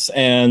like this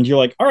and you're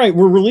like, all right,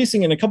 we're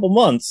releasing in a couple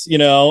months,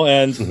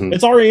 and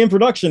it's already in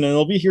production and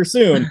it'll be here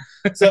soon.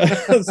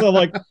 So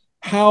like,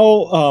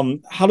 how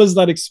does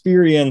that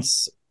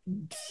experience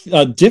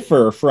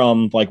differ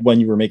from like when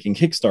you were making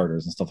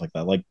Kickstarters and stuff like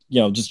that? Like,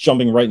 just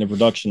jumping right into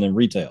production and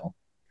retail.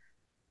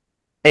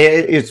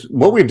 It's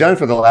what we've done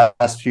for the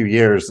last few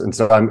years, and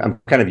so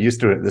I'm kind of used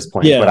to it at this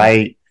point. Yeah. But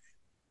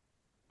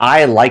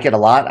I like it a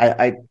lot.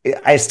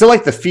 I still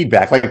like the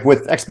feedback. Like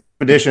with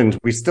Expeditions,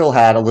 we still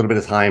had a little bit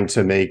of time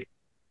to make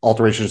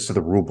alterations to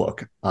the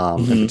rulebook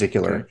in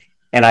particular. Okay.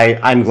 And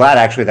I'm glad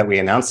actually that we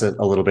announced it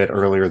a little bit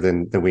earlier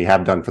than we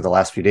have done for the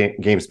last few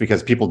games,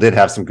 because people did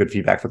have some good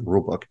feedback for the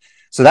rulebook.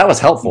 So that was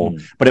helpful,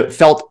 but it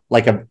felt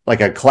like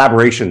a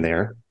collaboration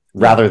there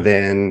rather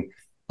than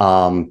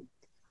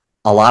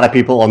a lot of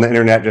people on the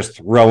internet just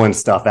throwing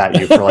stuff at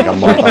you for like a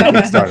month on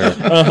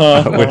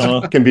Kickstarter,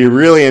 which can be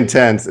really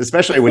intense,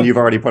 especially when you've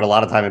already put a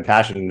lot of time and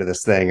passion into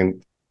this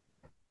thing.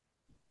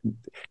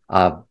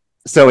 And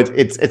so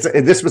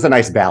this was a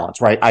nice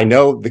balance, right? I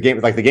know the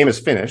game is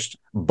finished,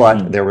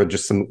 but there were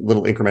just some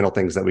little incremental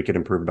things that we could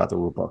improve about the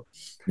rulebook.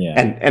 Yeah.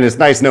 And it's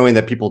nice knowing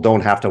that people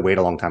don't have to wait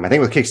a long time. I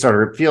think with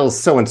Kickstarter, it feels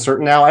so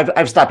uncertain now.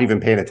 I've stopped even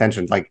paying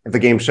attention. Like if the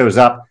game shows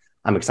up,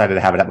 I'm excited to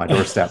have it at my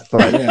doorstep.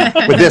 But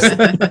with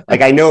this,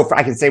 like I know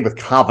I can say with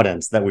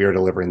confidence that we are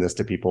delivering this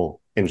to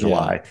people in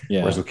July.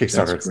 Yeah. Whereas with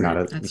Kickstarter, it's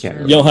not you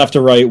can't. You don't have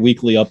to write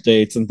weekly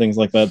updates and things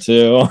like that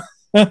too.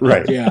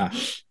 Right. Yeah.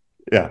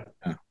 Yeah.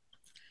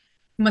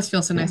 It must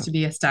feel so nice to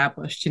be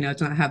established, to not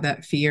have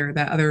that fear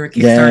that other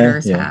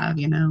Kickstarters have,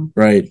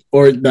 Right.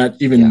 Or that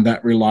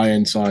that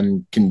reliance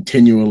on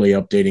continually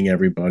updating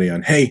everybody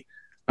on, hey,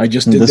 I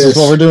just did this. This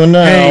is what we're doing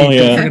now. Hey,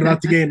 don't forget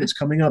about the game. It's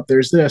coming up.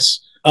 There's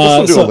this.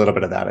 We'll still do a little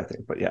bit of that, I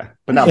think, but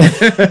not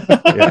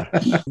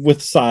much.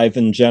 With Scythe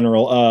in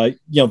general,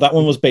 that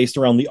one was based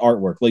around the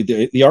artwork. Like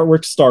the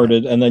artwork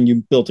started, and then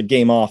you built a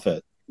game off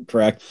it.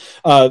 Correct?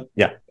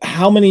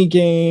 How many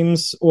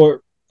games,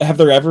 or have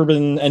there ever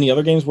been any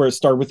other games where it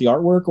started with the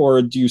artwork,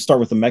 or do you start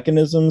with the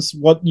mechanisms?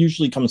 What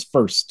usually comes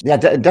first? Yeah,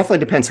 it definitely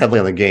depends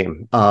heavily on the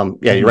game.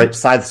 You're right.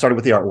 Scythe started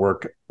with the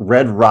artwork.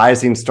 Red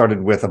Rising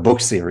started with a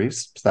book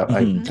series. So that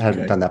I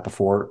hadn't done that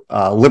before.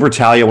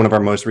 Libertalia, one of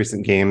our most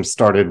recent games,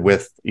 started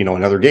with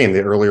another game,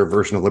 the earlier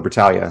version of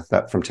Libertalia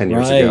that from 10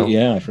 years ago.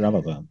 Yeah, I forgot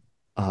about that.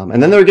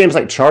 And then there are games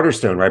like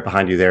Charterstone right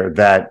behind you there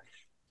that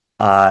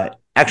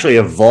actually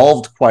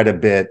evolved quite a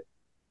bit.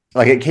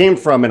 Like it came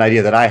from an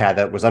idea that I had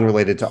that was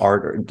unrelated to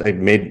art. I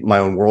made my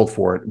own world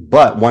for it.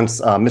 But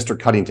once Mr.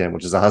 Cuddington,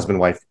 which is a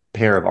husband-wife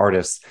pair of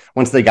artists,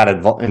 once they got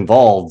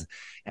involved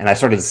and I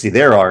started to see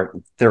their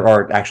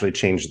art actually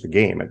changed the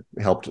game. It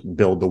helped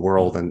build the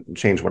world and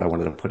change what I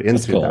wanted to put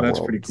into that That's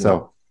world. pretty cool.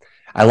 So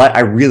I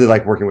really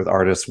like working with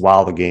artists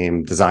while the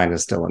game design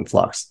is still in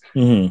flux.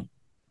 Mm-hmm.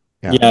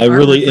 Yeah, it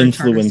really Artwork for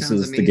influences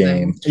Charterstone's the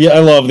game. amazing. Yeah, I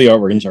love the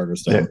artwork in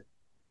Charterstone.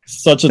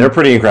 They're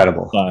pretty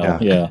incredible.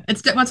 Style. Yeah.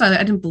 It's once I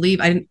didn't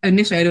believe. I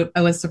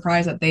was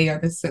surprised that they are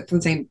the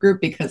same group,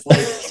 because like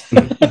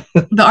the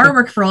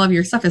artwork for all of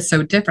your stuff is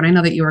so different. I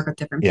know that you work with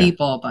different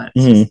people, but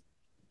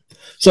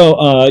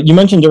So you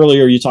mentioned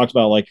earlier, you talked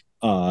about like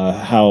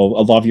how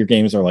a lot of your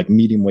games are like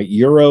medium weight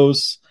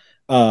euros,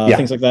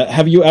 things like that.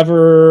 Have you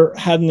ever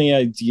had any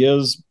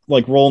ideas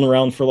like rolling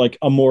around for like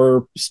a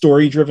more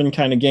story driven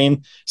kind of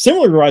game,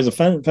 similar to Rise of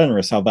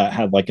Fenris, how that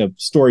had like a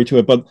story to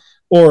it, but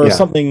or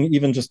something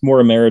even just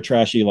more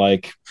Ameritrashy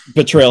like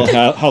Betrayal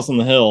House on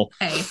the Hill?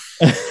 Hey,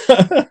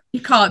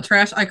 you call it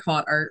trash, I call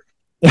it art.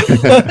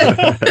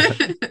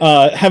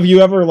 Have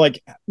you ever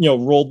like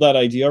rolled that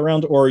idea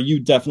around, or are you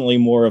definitely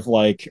more of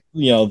like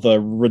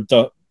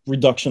the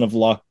reduction of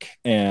luck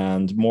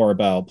and more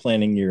about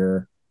planning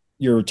your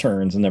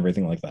turns and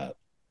everything like that?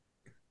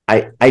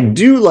 I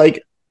do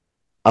like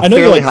a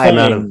fairly high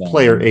amount of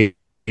player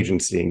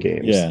agency in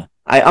games. Yeah,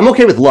 I'm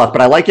okay with luck,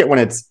 but I like it when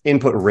it's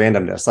input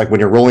randomness, like when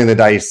you're rolling the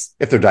dice,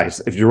 if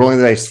you're rolling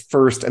the dice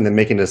first and then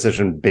making a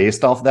decision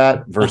based off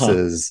that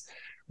versus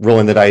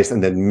rolling the dice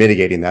and then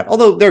mitigating that.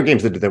 Although there are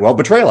games that do that well.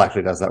 Betrayal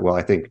actually does that well,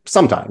 I think,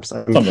 sometimes.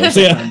 Sometimes,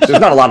 yeah. There's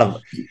not a lot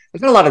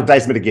of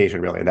dice mitigation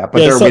really in that.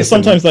 But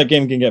sometimes that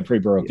game can get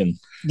pretty broken.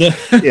 Yeah.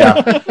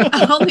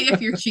 Only if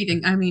you're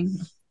cheating. I mean,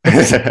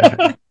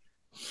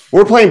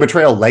 we're playing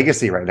Betrayal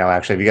Legacy right now,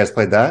 actually. Have you guys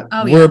played that?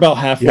 Oh, We're about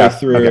halfway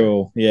through.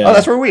 Okay. Yeah. Oh,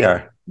 that's where we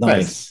are.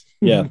 Nice.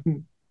 Yeah.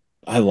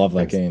 I love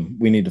that game.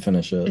 We need to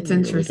finish it. It's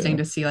interesting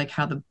to see like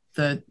how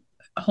the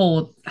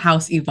whole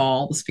house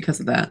evolves because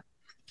of that.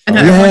 And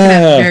then everyone can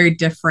have very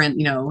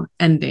different,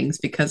 endings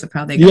because of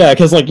how they go. Yeah,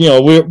 because like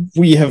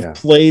we have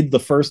played the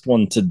first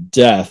one to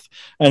death,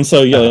 and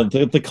so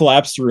the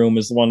collapsed room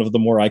is one of the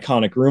more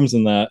iconic rooms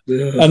in that.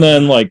 And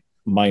then like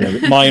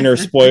minor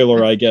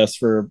spoiler, I guess,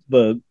 for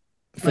that,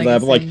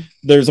 but like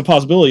there's a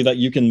possibility that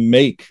you can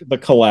make the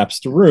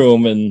collapsed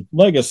room in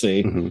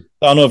Legacy. Mm-hmm.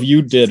 I don't know if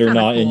you did or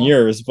not cool. in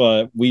yours,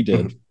 but we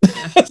did.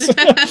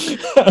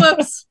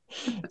 Whoops.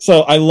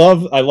 So I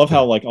love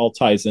how like all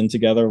ties in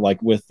together, like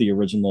with the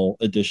original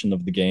edition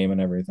of the game and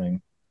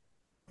everything.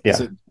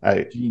 Yeah,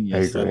 I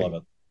genius. agree. I love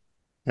it.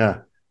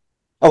 Yeah.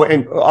 Oh,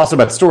 and also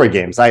about story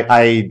games.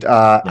 I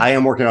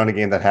am working on a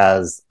game that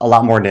has a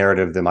lot more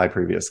narrative than my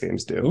previous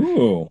games do.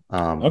 Ooh.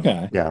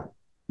 Okay. Yeah.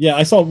 Yeah,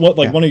 I saw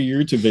one of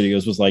your YouTube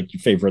videos was like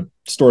your favorite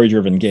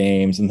story-driven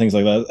games and things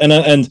like that.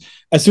 And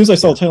as soon as I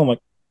saw the title, I'm like,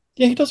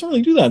 yeah, he doesn't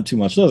really do that too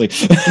much, does he?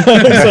 so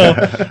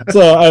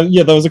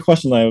that was a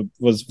question I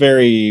was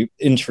very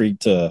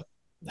intrigued to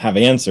have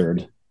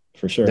answered,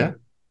 for sure. Yeah.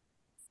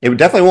 It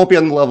definitely won't be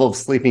on the level of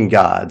Sleeping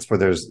Gods, where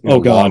there's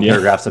long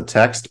paragraphs of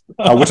text,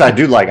 which I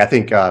do like. I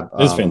think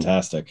it's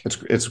fantastic.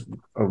 It's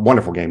a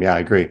wonderful game. Yeah, I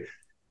agree.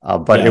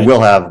 But it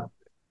will have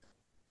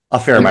a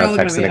fair amount of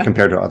text in it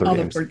compared to other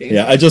games.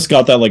 Yeah, I just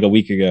got that like a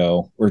week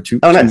ago or 2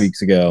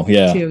 weeks ago.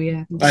 Yeah. 2,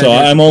 yeah. So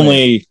I'm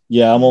only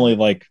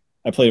like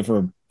I played it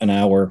for an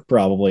hour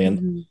probably,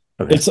 and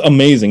it's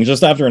amazing.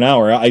 Just after an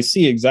hour, I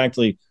see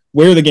exactly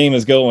where the game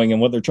is going and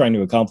what they're trying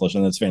to accomplish,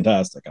 and it's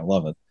fantastic. I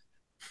love it.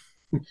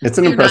 It's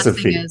an impressive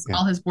feat.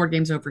 All his board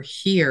games over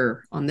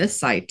here on this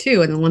side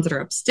too, and the ones that are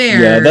upstairs.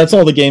 Yeah, that's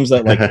all the games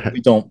that like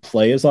we don't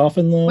play as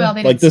often though. Well,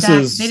 this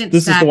is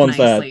the ones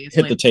that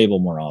hit the table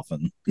more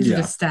often. These are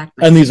the stacked,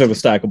 and these are the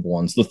stackable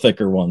ones, the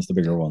thicker ones, the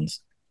bigger ones.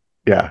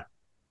 Yeah.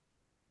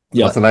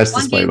 Yeah, that's a nice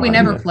one display. Game we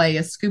never play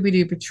is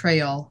Scooby-Doo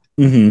Betrayal.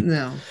 Mm-hmm.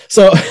 No.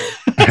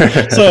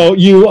 So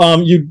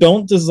you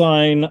don't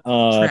design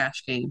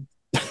trash game.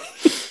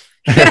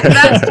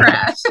 That's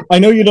trash. I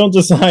know you don't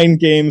design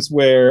games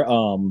where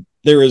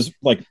there is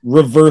like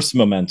reverse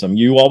momentum.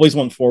 You always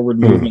want forward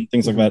movement,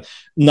 things like that.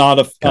 Not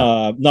a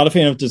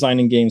fan of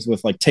designing games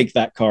with like take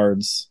that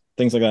cards,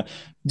 things like that.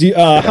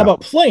 How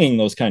about playing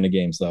those kind of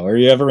games though? Are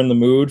you ever in the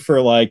mood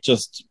for like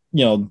just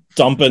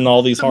dumping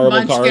all these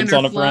horrible cards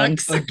on a friend?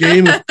 A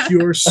game of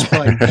pure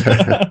spite.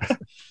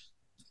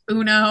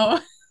 Uno.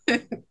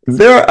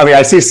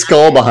 I see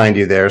Skull behind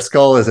you there.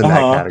 Skull is in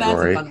that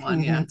category. That's a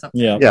fun one. Yeah.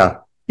 Yeah.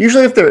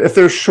 Usually, if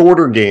there's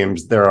shorter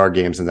games, there are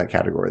games in that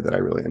category that I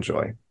really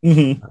enjoy.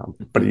 Mm-hmm.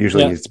 But it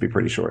usually needs to be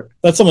pretty short.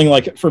 That's something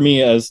like for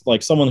me as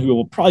like someone who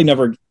will probably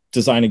never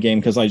design a game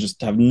because I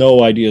just have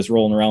no ideas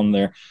rolling around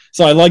there.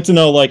 So I like to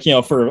know, like,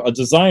 for a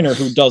designer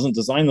who doesn't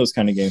design those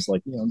kind of games,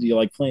 like, do you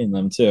like playing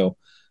them too?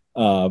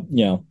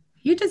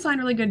 You design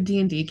really good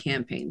D&D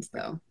campaigns,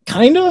 though.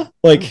 Kinda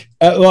like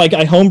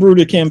I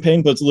homebrewed a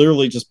campaign, but it's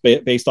literally just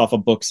based off a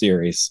book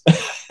series,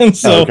 and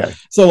so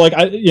like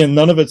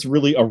none of it's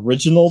really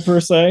original per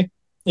se.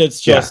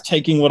 It's just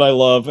taking what I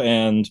love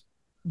and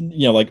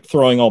like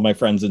throwing all my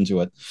friends into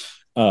it.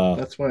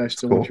 That's why I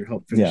still want your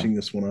help finishing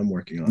this one I'm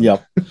working on.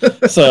 Yep.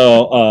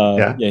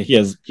 So he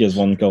has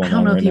one going on. I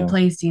don't know right if he now.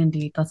 plays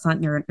D&D. Let's not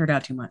nerd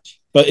out too much.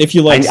 But if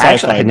you like,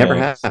 I never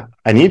have.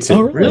 I need to.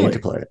 Oh, really? I need to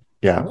play it.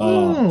 Yeah.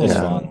 It's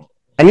fun.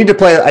 I need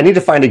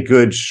to find a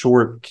good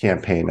short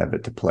campaign of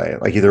it to play,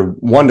 like either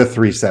 1 to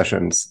 3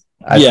 sessions.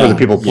 I've heard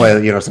people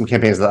play, some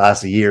campaigns that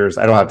last years.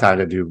 I don't have time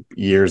to do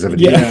years of a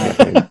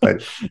campaign,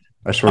 but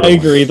a short. I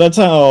agree. That's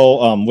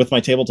how with my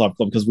tabletop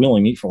club, because we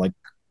only meet for like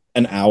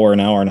an hour and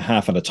a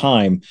half at a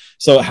time,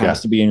 so it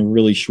has to be in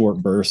really short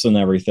bursts and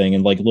everything,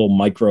 and like little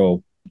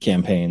micro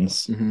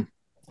campaigns. Mm-hmm.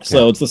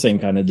 So it's the same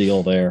kind of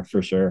deal there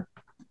for sure.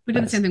 We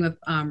did Nice. the same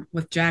thing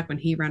with Jack when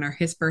he ran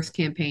his first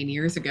campaign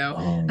years ago.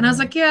 Oh, And I was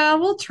like, yeah,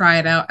 we'll try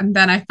it out. And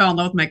then I fell in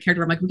love with my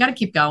character. I'm like, we got to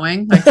keep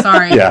going. Like,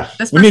 sorry, Yeah.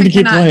 this We need person to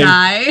keep cannot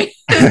playing.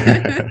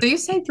 die. So you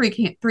say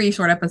three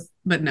short episodes,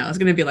 but no, it's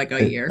going to be like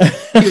a year. 2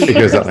 It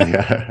years. goes on,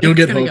 yeah. You'll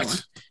get It's gonna go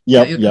hooked.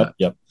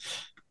 Yep.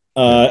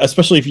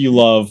 Especially if you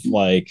love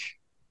like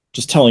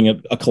just telling a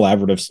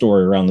collaborative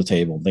story around the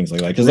table and things like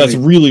that, because that's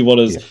Right. really what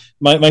is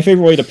Yeah. my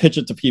favorite way to pitch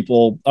it to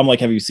people. I'm like,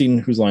 have you seen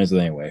Whose Lines Is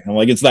It Anyway? I'm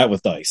like, it's that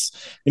with dice,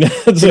 you know.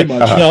 It's Pretty like,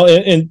 much. you know,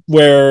 and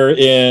where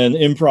in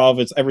improv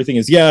it's everything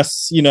is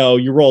yes, you know,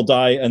 you roll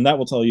die and that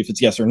will tell you if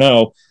it's yes or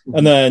no,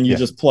 and then you Yeah.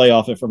 just play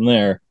off it from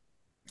there.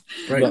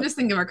 Right. I'm just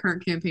thinking of our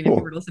current campaign. If Cool.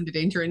 you were to listen to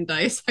Danger and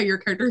Dice, how your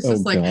character is Oh,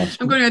 just like, gosh.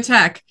 I'm going to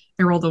attack.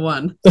 I rolled a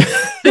 1.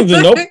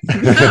 Nope.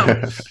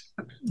 No.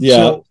 Yeah.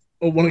 So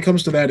when it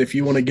comes to that, if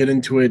you want to get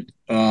into it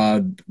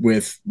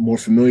with more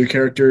familiar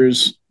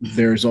characters,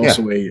 there's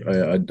also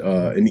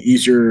an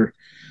easier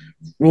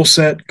rule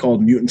set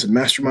called Mutants and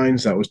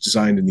Masterminds that was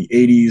designed in the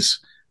 80s.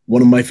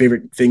 One of my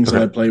favorite things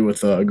that I play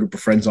with a group of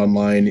friends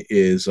online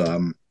is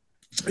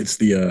it's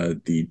the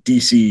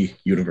DC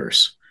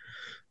universe.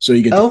 So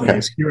you get to play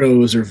as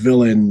heroes or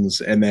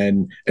villains,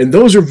 and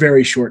those are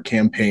very short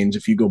campaigns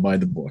if you go by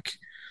the book.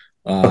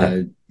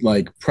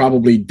 Like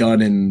probably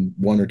done in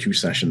 1 or 2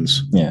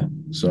 sessions. Yeah.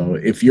 So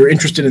if you're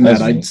interested in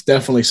that, I'd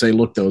definitely say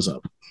look those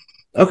up.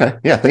 Okay.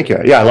 Yeah. Thank you.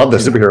 Yeah. I love the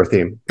superhero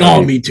theme.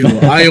 Oh, me too.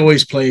 I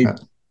always play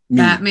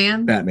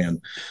Batman. Yeah.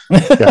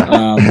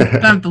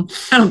 I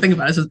don't think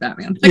about it as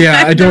Batman. Like,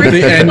 Yeah, I don't never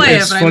think, used to and play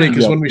it, it's but I funny know.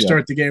 because when we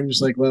start the game,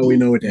 just like, well, we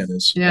know what Dan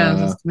is. Yeah,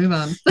 just move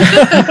on.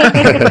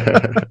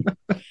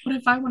 What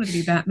if I wanted to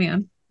be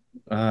Batman?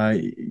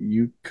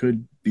 You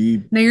could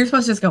be. No, you're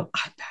supposed to just go,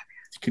 I'm Batman.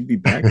 Could be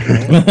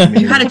Batgirl.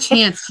 You had a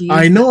chance to use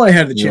I know I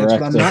had the chance,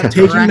 but I'm not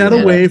taking that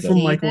away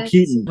from Michael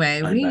Keaton. Way.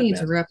 I'm We need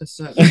to Batman. wrap this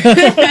up. He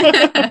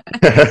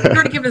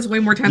already given us way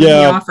more time than he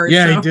offered.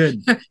 Yeah, so. he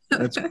did.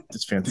 That's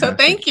fantastic. So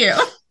thank you.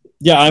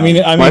 Yeah, I mean,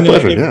 My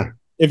pleasure.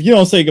 if you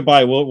don't say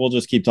goodbye, we'll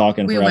just keep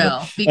talking We forever.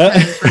 will.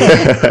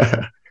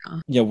 Because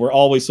Yeah, we're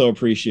always so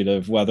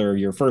appreciative, whether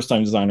you're a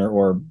first-time designer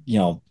or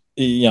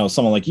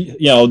someone like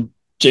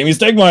Jamey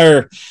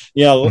Stegmaier,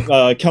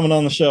 coming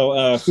on the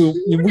show. Who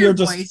we are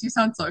just. Voice, you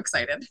sound so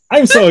excited.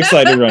 I'm so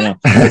excited right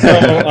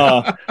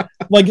now.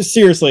 So,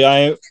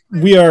 seriously,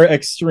 we are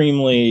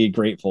extremely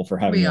grateful for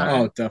having you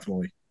Oh,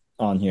 definitely.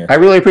 on here. I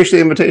really appreciate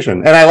the invitation,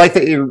 and I like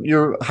that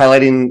you're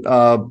highlighting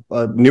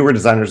newer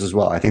designers as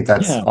well. I think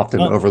that's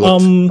often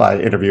overlooked by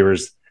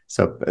interviewers.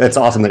 So it's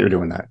awesome that you're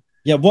doing that.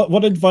 Yeah.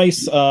 What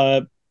advice,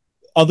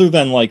 other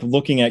than like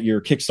looking at your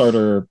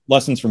Kickstarter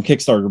lessons from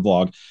Kickstarter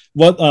blog,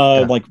 what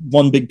like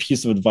one big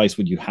piece of advice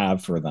would you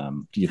have for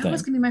them? Do you That think?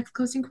 was going to be my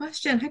closing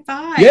question. High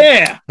five.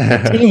 Yeah,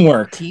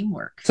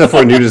 teamwork. So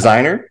for a new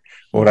designer,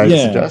 what would I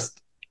suggest?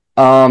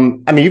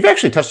 You've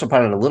actually touched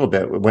upon it a little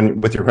bit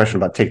with your question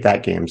about Take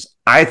That games.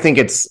 I think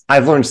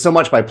I've learned so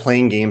much by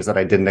playing games that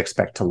I didn't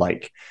expect to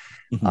like.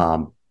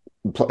 Mm-hmm.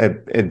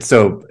 And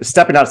so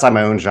stepping outside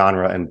my own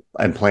genre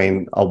and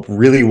playing a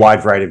really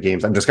wide variety of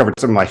games, I've discovered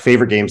some of my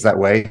favorite games that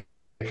way.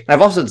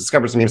 I've also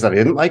discovered some games that I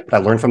didn't like, but I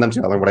learned from them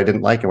too. I learned what I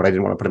didn't like and what I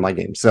didn't want to put in my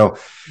game. So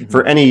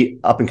for any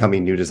up and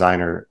coming new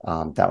designer,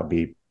 that would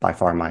be by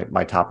far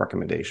my top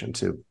recommendation,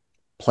 to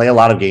play a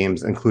lot of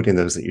games, including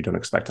those that you don't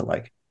expect to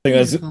like. I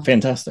think that's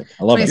fantastic.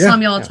 I love it. They tell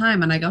me all the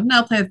time, and I go,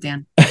 no, play with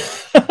Dan.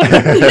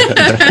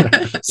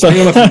 So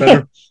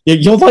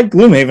you'll like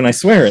Gloomhaven, I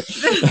swear it.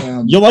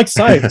 You'll like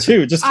Scythe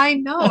too. I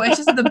know, it's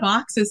just the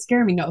boxes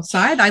scare me. No,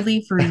 Scythe I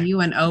leave for you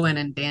and Owen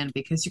and Dan,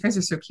 because you guys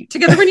are so cute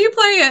together when you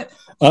play it.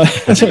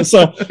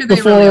 So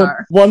They really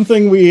are. one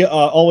thing we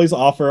always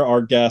offer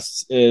our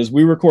guests is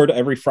we record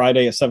every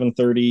Friday at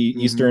 7:30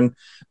 Eastern.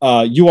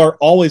 You are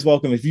always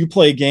welcome. If you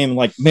play a game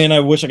like, man,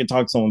 I wish I could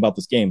talk to someone about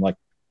this game, like,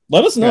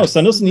 let us know. Yeah.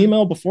 Send us an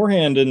email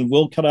beforehand and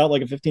we'll cut out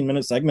like a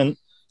 15-minute segment.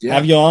 Yeah.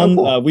 Have you on.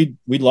 Cool.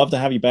 We'd love to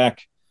have you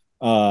back.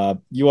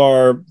 You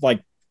are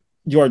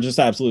just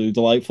absolutely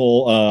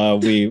delightful.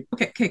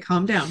 Okay,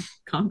 calm down.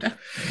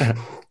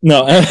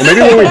 No,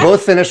 maybe when we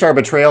both finish our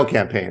betrayal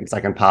campaigns,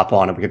 I can pop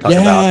on and we can talk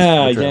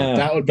about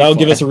betrayal. That would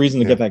give us a reason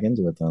to get back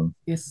into it then.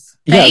 Yes.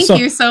 Thank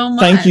you so much.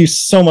 Thank you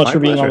so much My for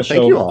being pleasure. on the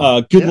Thank show. you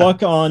all. Good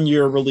luck on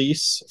your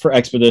release for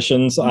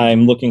Expeditions.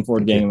 I'm looking forward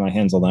to getting my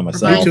hands on that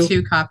myself. Provide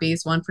 2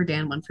 copies, one for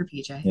Dan, one for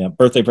PJ. Yeah,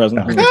 birthday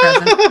present.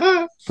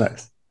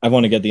 Nice. I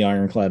want to get the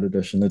Ironclad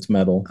edition. It's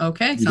metal.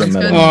 Okay, You sounds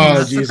get good. metal.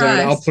 Oh, geez,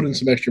 I'll put in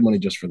some extra money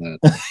just for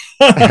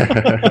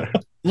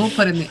that. We'll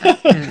put in the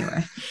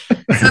anyway.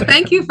 So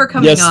thank you for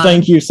coming on. Yes,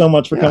 thank you so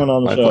much for coming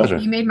on the my show. pleasure.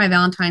 You made my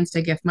Valentine's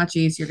Day gift much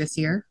easier this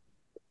year.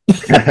 All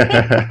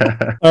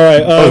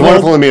right. It was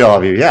wonderful to meet all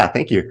of you. Yeah,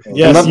 thank you.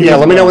 Yes, let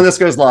me know when this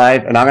goes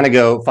live, and I'm going to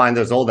go find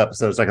those old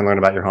episodes so I can learn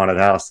about your haunted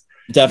house.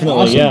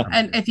 Definitely, awesome. yeah.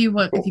 And if you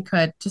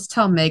could, just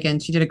tell Megan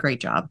she did a great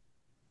job.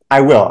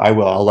 I will.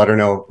 I'll let her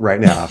know right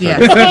now.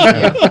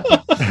 Yeah.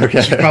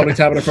 Okay. She's probably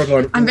tapping her foot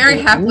going, I'm very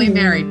happily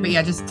married, but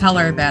yeah, just tell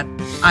her that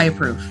I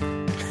approve.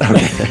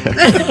 Okay.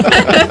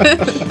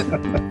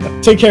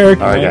 Take care.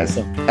 All right, guys.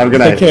 Have a good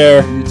night. Take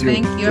care. You too.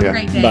 Thank you. Have a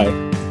great day.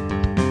 Bye.